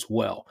table as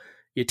well.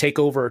 You take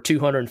over a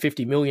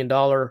 $250 million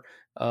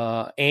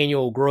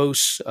annual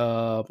gross,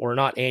 or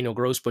not annual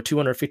gross, but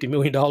 $250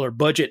 million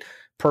budget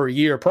per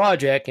year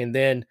project, and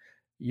then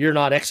you're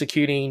not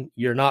executing,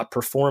 you're not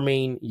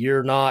performing,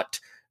 you're not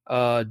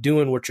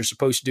doing what you're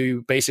supposed to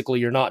do. Basically,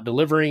 you're not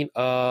delivering.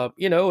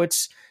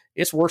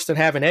 It's worse than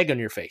having egg on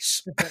your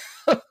face.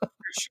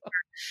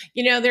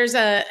 There's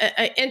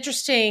a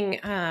interesting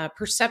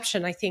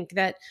perception, I think,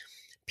 that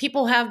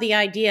people have the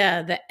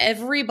idea that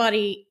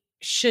everybody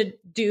should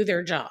do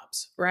their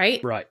jobs,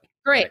 right? Right.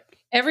 Great. Right.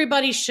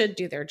 Everybody should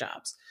do their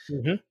jobs.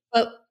 Mm-hmm.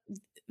 But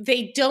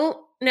they don't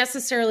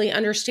necessarily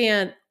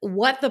understand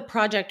what the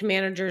project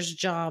manager's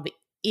job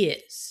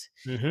is.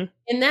 Mm-hmm.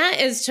 And that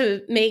is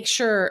to make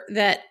sure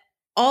that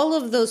all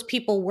of those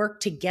people work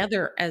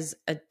together as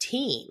a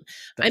team.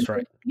 That's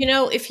right.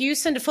 If you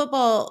send a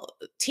football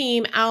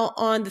team out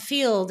on the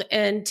field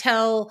and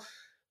tell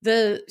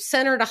the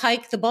center to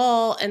hike the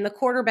ball and the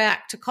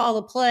quarterback to call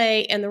the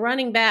play and the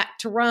running back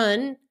to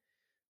run,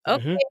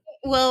 okay,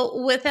 Mm-hmm.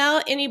 well,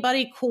 without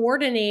anybody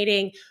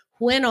coordinating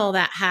when all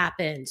that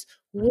happens,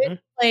 which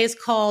play is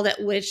called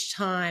at which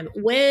time,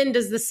 when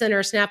does the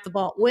center snap the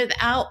ball,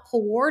 without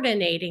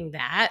coordinating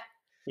that,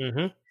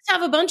 just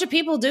have a bunch of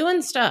people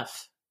doing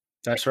stuff.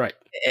 That's right.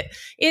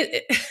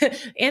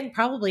 And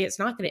probably it's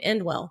not going to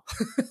end well.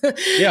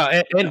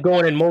 Yeah, and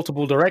going in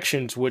multiple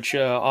directions, which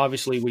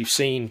obviously we've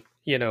seen,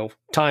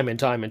 time and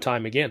time and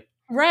time again.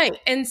 Right.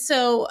 And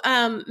so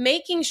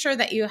making sure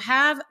that you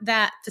have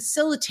that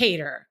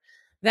facilitator,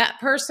 that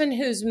person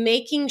who's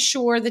making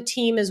sure the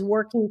team is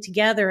working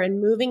together and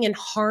moving in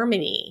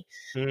harmony,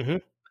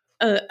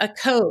 a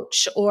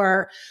coach,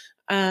 or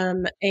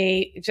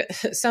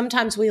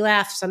sometimes we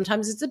laugh,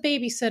 sometimes it's a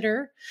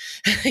babysitter,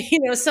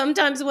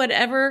 sometimes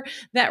whatever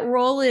that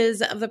role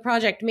is of the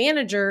project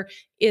manager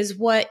is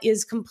what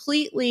is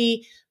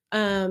completely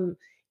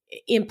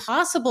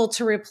impossible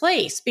to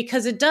replace,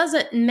 because it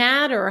doesn't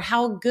matter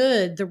how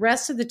good the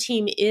rest of the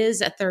team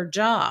is at their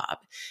job.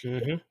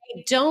 If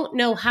they don't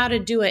know how to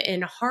do it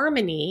in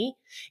harmony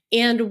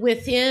and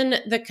within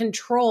the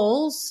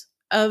controls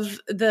of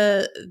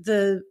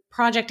the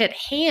project at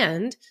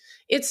hand,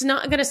 it's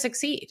not going to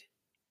succeed.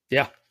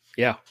 Yeah.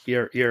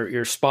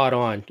 You're spot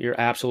on. You're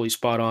absolutely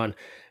spot on.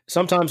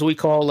 sometimes we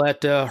call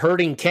that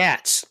herding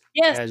cats.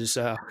 Yes. As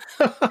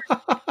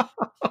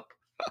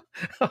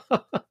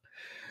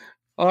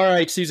all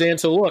right, Suzanne.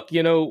 So look,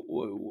 we're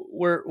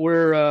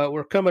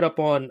coming up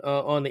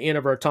on the end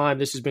of our time.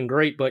 This has been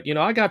great, but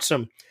I got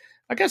some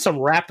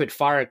rapid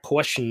fire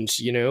questions.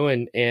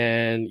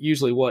 And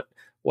usually what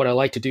I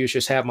like to do is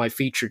just have my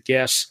featured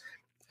guests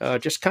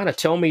just kind of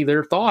tell me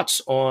their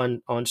thoughts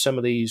on some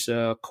of these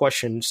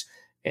questions,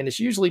 and it's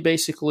usually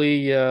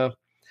basically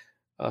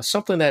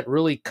something that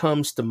really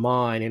comes to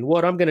mind. And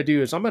what I'm going to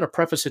do is I'm going to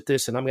preface it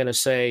this, and I'm going to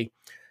say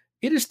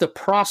it is the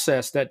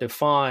process that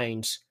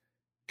defines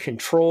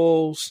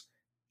controls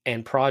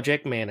and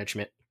project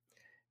management,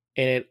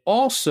 and it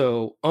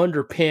also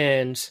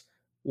underpins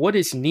what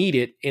is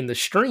needed in the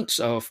strengths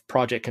of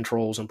project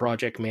controls and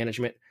project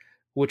management,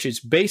 which is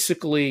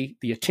basically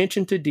the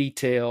attention to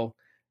detail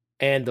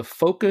and the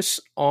focus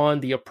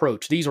on the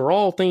approach. These are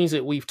all things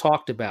that we've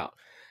talked about.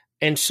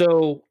 And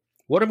so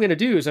what I'm going to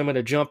do is I'm going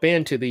to jump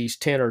into these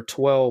 10 or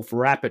 12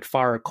 rapid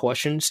fire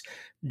questions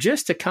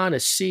just to kind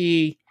of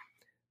see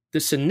the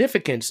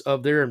significance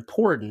of their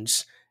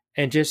importance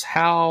and just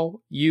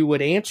how you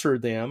would answer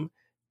them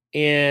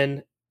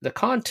in the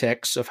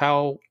context of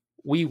how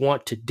we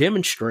want to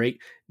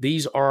demonstrate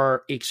these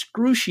are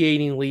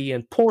excruciatingly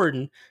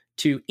important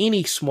to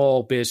any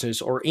small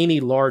business or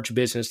any large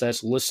business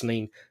that's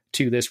listening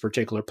to this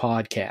particular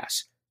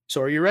podcast.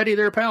 So are you ready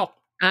there, pal?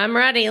 I'm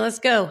ready. Let's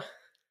go.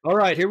 All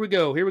right, here we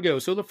go.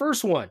 So the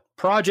first one,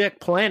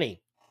 project planning.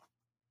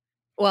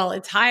 Well,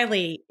 it's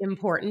highly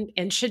important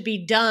and should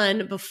be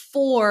done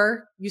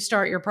before you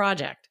start your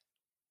project.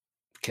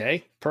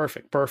 Okay,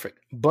 perfect.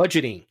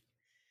 Budgeting.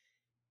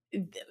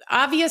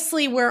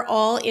 Obviously, we're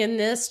all in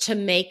this to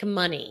make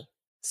money.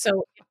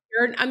 So,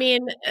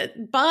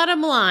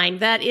 bottom line,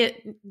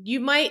 you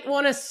might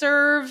want to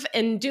serve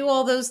and do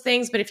all those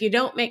things, but if you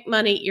don't make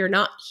money, you're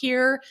not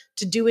here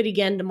to do it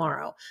again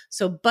tomorrow.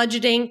 So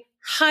budgeting,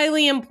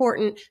 highly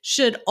important,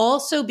 should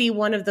also be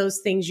one of those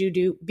things you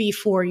do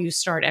before you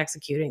start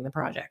executing the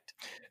project.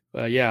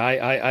 Yeah,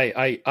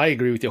 I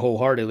agree with you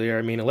wholeheartedly.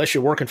 I mean, unless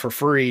you're working for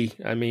free,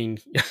 I mean,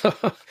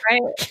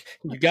 right.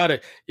 you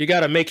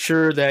gotta make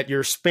sure that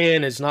your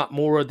spend is not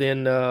more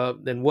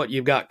than what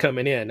you've got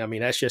coming in. I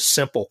mean, that's just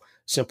simple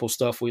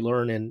stuff we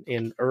learn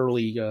in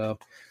early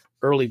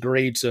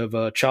grades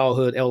of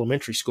childhood,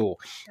 elementary school.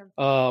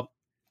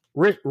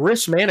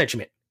 Risk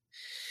management.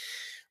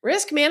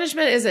 Risk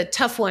management is a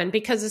tough one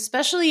because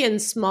especially in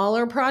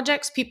smaller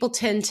projects, people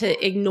tend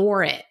to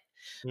ignore it.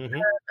 Mm-hmm.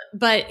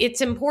 But it's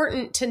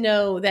important to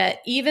know that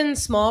even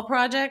small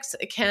projects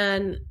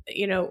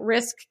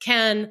risk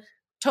can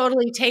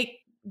totally take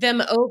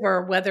them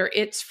over, whether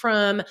it's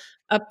from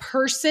a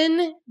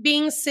person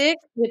being sick,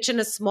 which in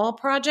a small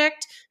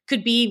project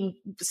could be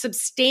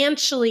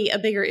substantially a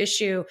bigger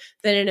issue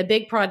than in a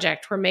big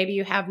project where maybe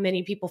you have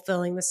many people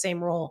filling the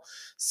same role.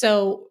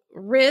 So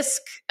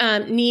risk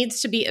needs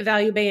to be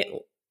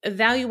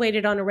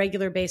evaluated on a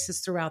regular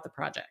basis throughout the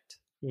project.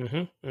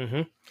 Mm-hmm,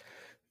 mm-hmm.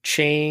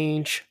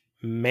 Change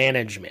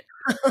management.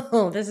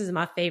 Oh, this is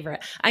my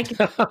favorite. I could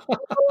do a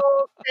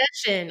whole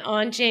session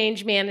on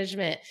change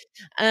management.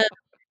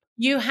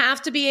 You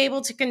have to be able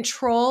to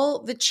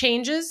control the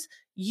changes.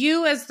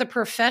 You as the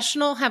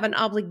professional have an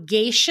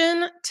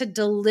obligation to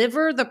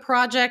deliver the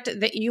project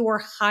that you are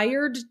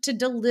hired to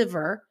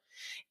deliver,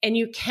 and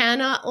you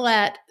cannot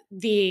let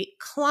the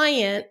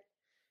client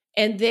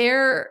and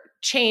their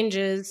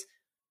changes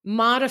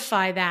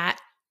modify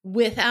that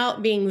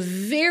without being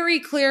very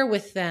clear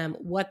with them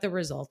what the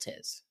result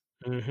is.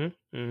 Mm-hmm,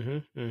 mm-hmm,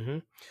 mm-hmm.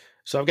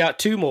 So I've got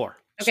two more.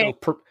 Okay.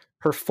 So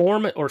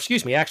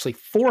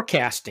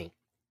forecasting.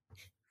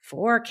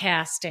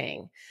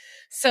 Forecasting.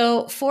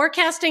 So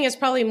forecasting is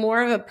probably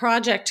more of a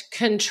project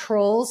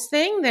controls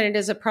thing than it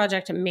is a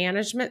project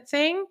management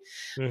thing.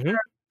 Mm-hmm.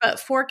 But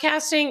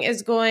forecasting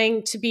is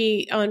going to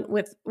be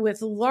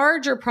with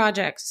larger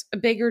projects a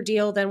bigger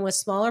deal than with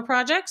smaller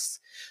projects.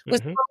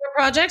 With smaller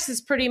projects,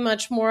 it's pretty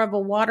much more of a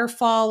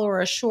waterfall or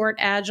a short,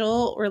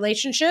 agile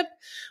relationship.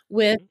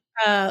 With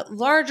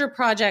larger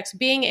projects,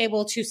 being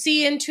able to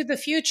see into the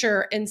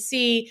future and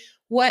see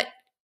what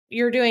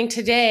you're doing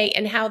today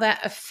and how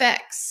that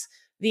affects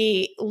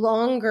the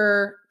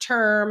longer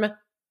term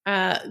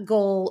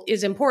goal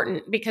is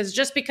important, because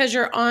just because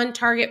you're on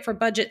target for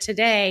budget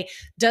today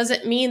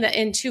doesn't mean that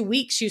in 2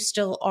 weeks you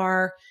still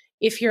are,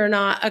 if you're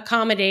not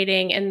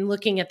accommodating and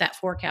looking at that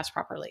forecast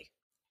properly.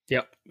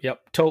 Yep.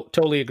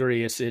 Totally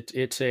agree.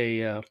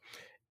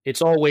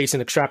 It's always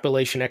an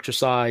extrapolation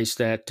exercise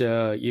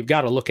that you've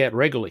got to look at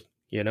regularly.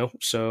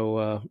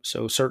 So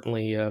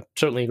certainly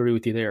agree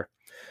with you there.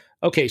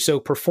 Okay, so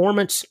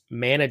performance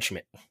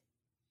management.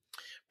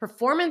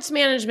 Performance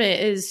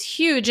management is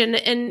huge,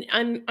 and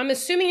I'm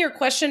assuming your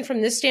question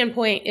from this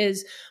standpoint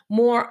is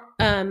more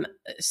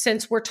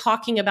since we're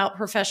talking about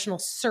professional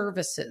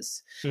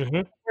services. Mm-hmm.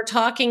 We're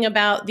talking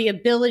about the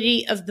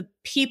ability of the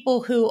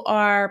people who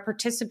are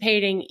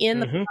participating in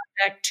the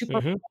project to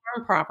perform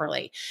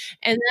properly,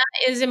 and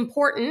that is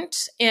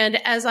important. And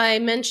as I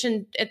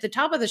mentioned at the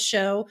top of the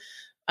show,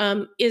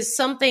 is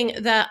something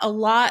that a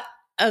lot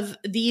of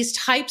these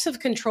types of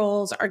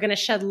controls are going to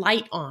shed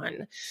light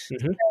on.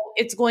 Mm-hmm. So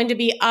it's going to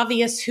be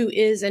obvious who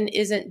is and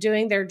isn't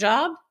doing their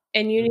job.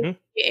 And you need to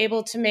be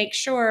able to make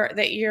sure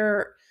that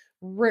you're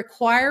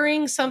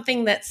requiring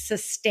something that's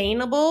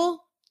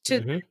sustainable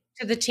to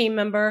the team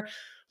member,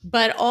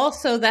 but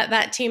also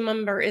that team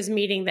member is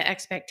meeting the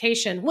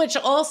expectation, which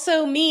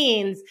also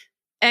means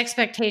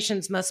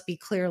expectations must be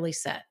clearly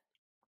set.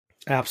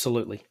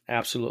 Absolutely.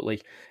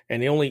 Absolutely.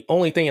 And the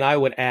only thing I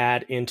would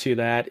add into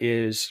that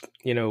is,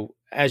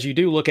 as you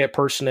do look at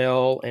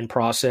personnel and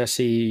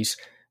processes,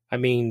 I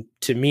mean,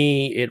 to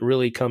me, it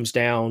really comes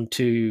down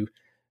to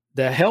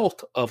the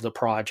health of the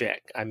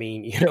project. I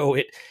mean,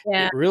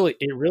 it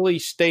really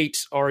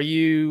states, are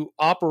you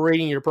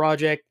operating your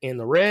project in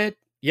the red,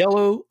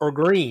 yellow, or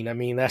green? I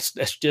mean, that's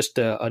just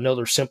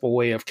another simple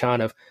way of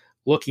kind of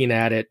looking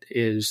at it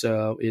is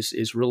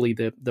really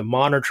the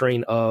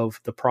monitoring of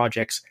the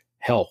project's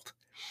health.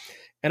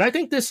 And I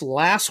think this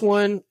last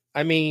one,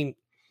 I mean,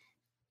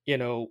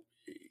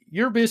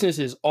 your business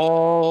is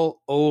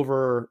all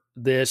over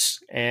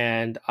this,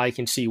 and I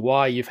can see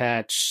why you've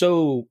had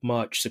so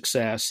much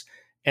success,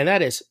 and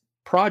that is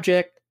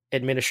project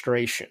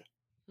administration.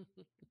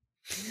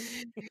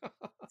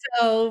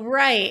 So,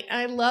 right.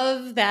 I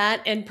love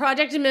that. And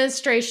project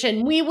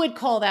administration, we would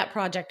call that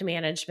project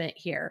management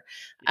here.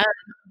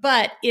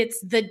 But it's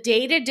the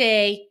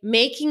day-to-day,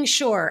 making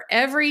sure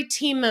every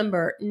team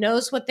member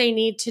knows what they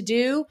need to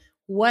do,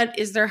 what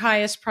is their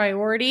highest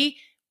priority,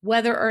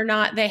 whether or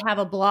not they have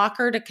a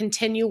blocker to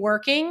continue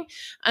working,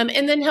 and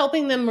then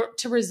helping them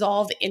to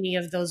resolve any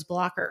of those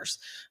blockers.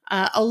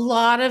 A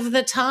lot of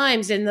the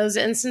times in those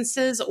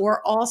instances,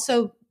 we're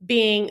also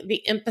being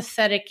the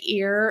empathetic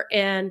ear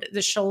and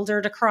the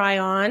shoulder to cry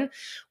on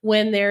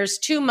when there's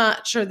too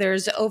much or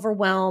there's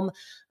overwhelm,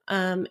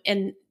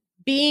 and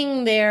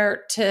being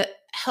there to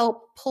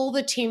help pull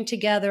the team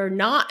together,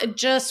 not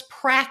just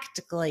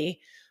practically,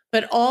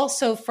 but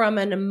also from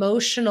an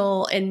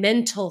emotional and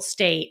mental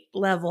state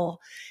level,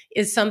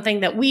 is something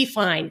that we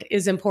find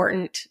is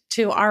important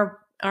to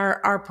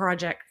our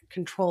project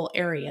control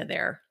area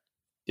there.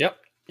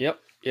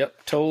 Yep.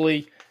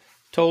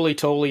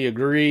 Totally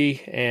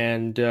agree.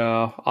 And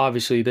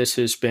obviously, this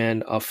has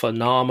been a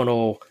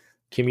phenomenal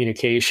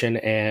communication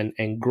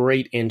and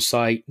great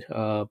insight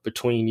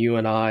between you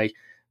and I.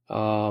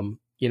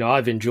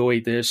 I've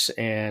enjoyed this,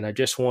 and I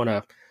just want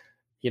to,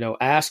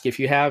 ask if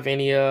you have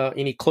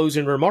any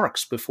closing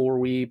remarks before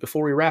we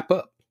wrap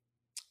up.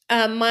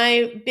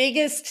 My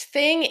biggest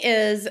thing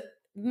is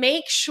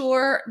make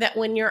sure that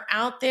when you're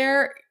out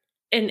there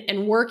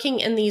and working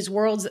in these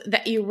worlds,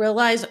 that you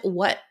realize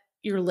what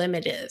your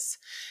limit is.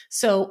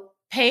 So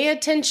pay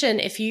attention.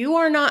 If you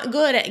are not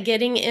good at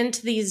getting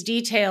into these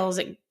details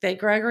that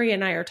Gregory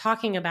and I are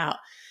talking about,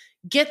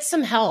 get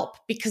some help,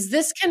 because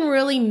this can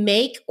really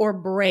make or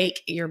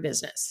break your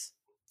business.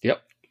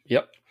 Yep.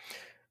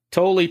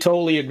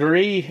 Totally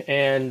agree.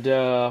 And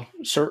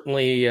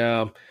certainly,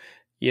 as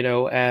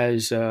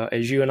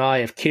you and I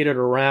have kidded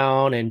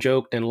around and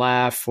joked and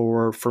laughed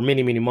for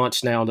many, many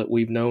months now that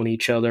we've known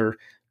each other,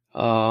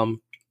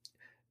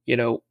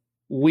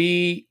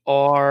 we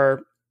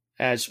are,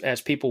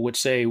 as people would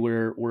say,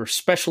 we're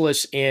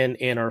specialists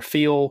in our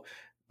field,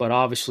 but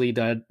obviously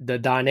the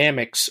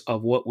dynamics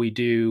of what we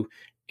do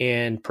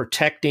in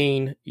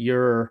protecting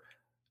your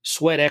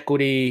sweat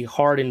equity,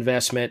 hard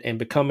investment, and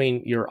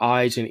becoming your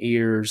eyes and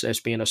ears as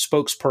being a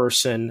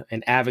spokesperson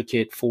and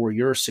advocate for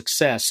your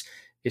success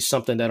is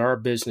something that our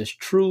business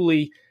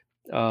truly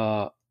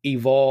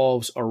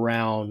evolves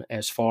around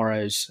as far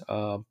as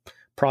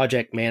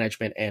project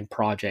management and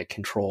project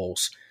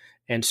controls.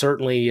 And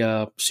certainly,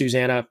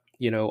 Suzanne,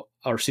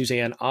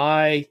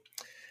 I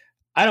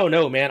don't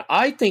know, man.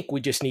 I think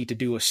we just need to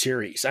do a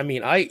series. I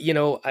mean,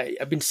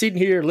 I've been sitting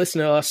here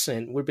listening to us,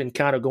 and we've been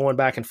kind of going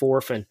back and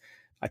forth, and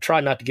I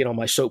tried not to get on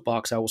my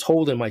soapbox. I was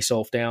holding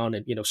myself down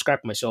and,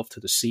 scrapping myself to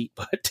the seat,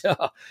 but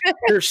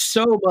there's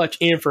so much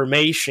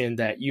information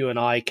that you and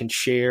I can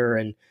share.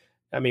 And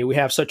I mean, we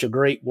have such a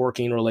great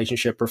working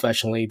relationship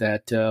professionally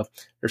that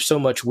there's so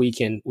much we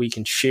can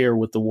share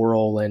with the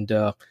world. And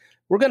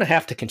we're going to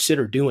have to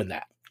consider doing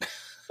that.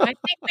 I think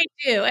we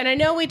do. And I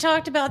know we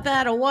talked about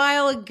that a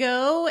while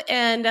ago,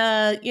 and,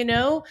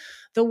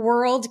 the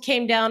world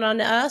came down on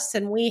us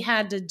and we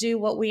had to do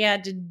what we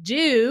had to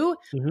do.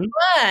 Mm-hmm.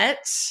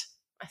 But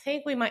I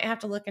think we might have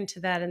to look into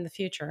that in the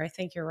future. I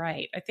think you're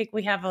right. I think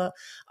we have a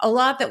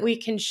lot that we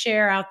can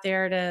share out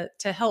there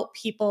to help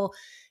people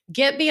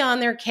get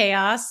beyond their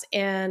chaos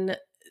and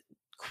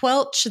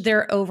quelch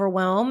their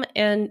overwhelm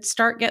and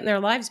start getting their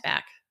lives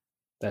back.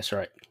 That's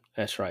right.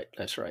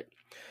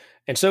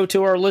 And so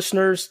to our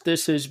listeners,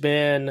 this has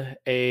been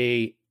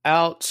a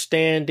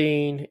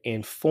outstanding,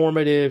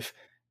 informative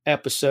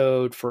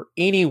episode for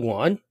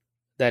anyone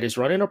that is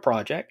running a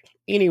project,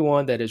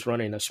 anyone that is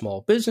running a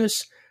small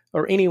business,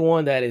 or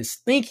anyone that is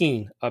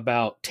thinking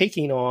about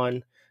taking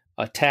on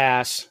a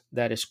task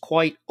that is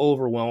quite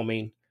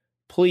overwhelming.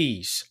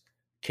 Please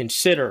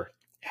consider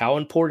how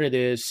important it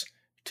is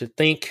to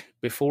think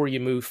before you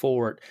move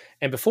forward.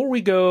 And before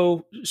we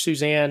go,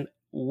 Suzanne,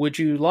 would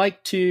you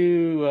like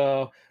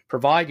to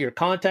provide your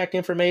contact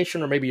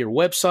information or maybe your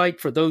website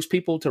for those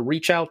people to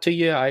reach out to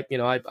you? I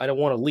don't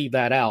want to leave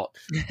that out.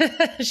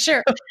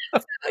 Sure.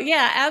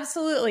 Yeah,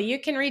 absolutely. You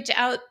can reach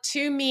out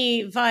to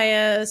me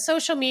via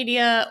social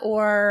media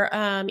or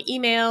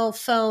email,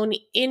 phone,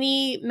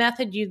 any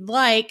method you'd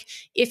like.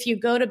 If you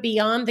go to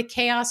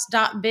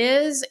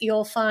beyondthechaos.biz,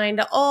 you'll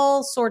find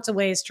all sorts of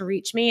ways to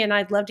reach me, and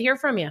I'd love to hear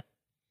from you.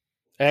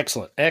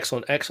 Excellent,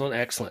 excellent, excellent,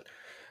 excellent.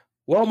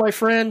 Well, my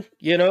friend,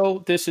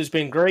 this has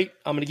been great.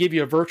 I'm going to give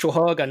you a virtual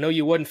hug. I know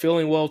you wasn't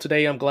feeling well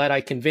today. I'm glad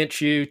I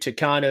convinced you to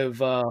kind of,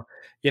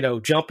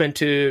 jump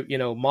into,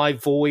 my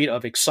void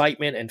of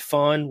excitement and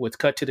fun with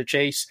Cut to the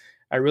Chase.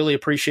 I really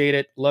appreciate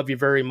it. Love you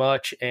very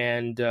much.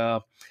 And,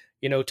 to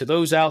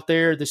those out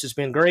there, this has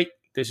been great.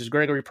 This is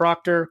Gregory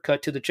Proctor,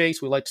 Cut to the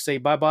Chase. We'd like to say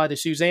bye-bye to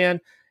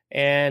Suzanne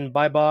and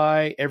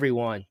bye-bye,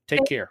 everyone.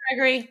 Take care.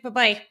 Gregory.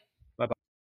 Bye-bye.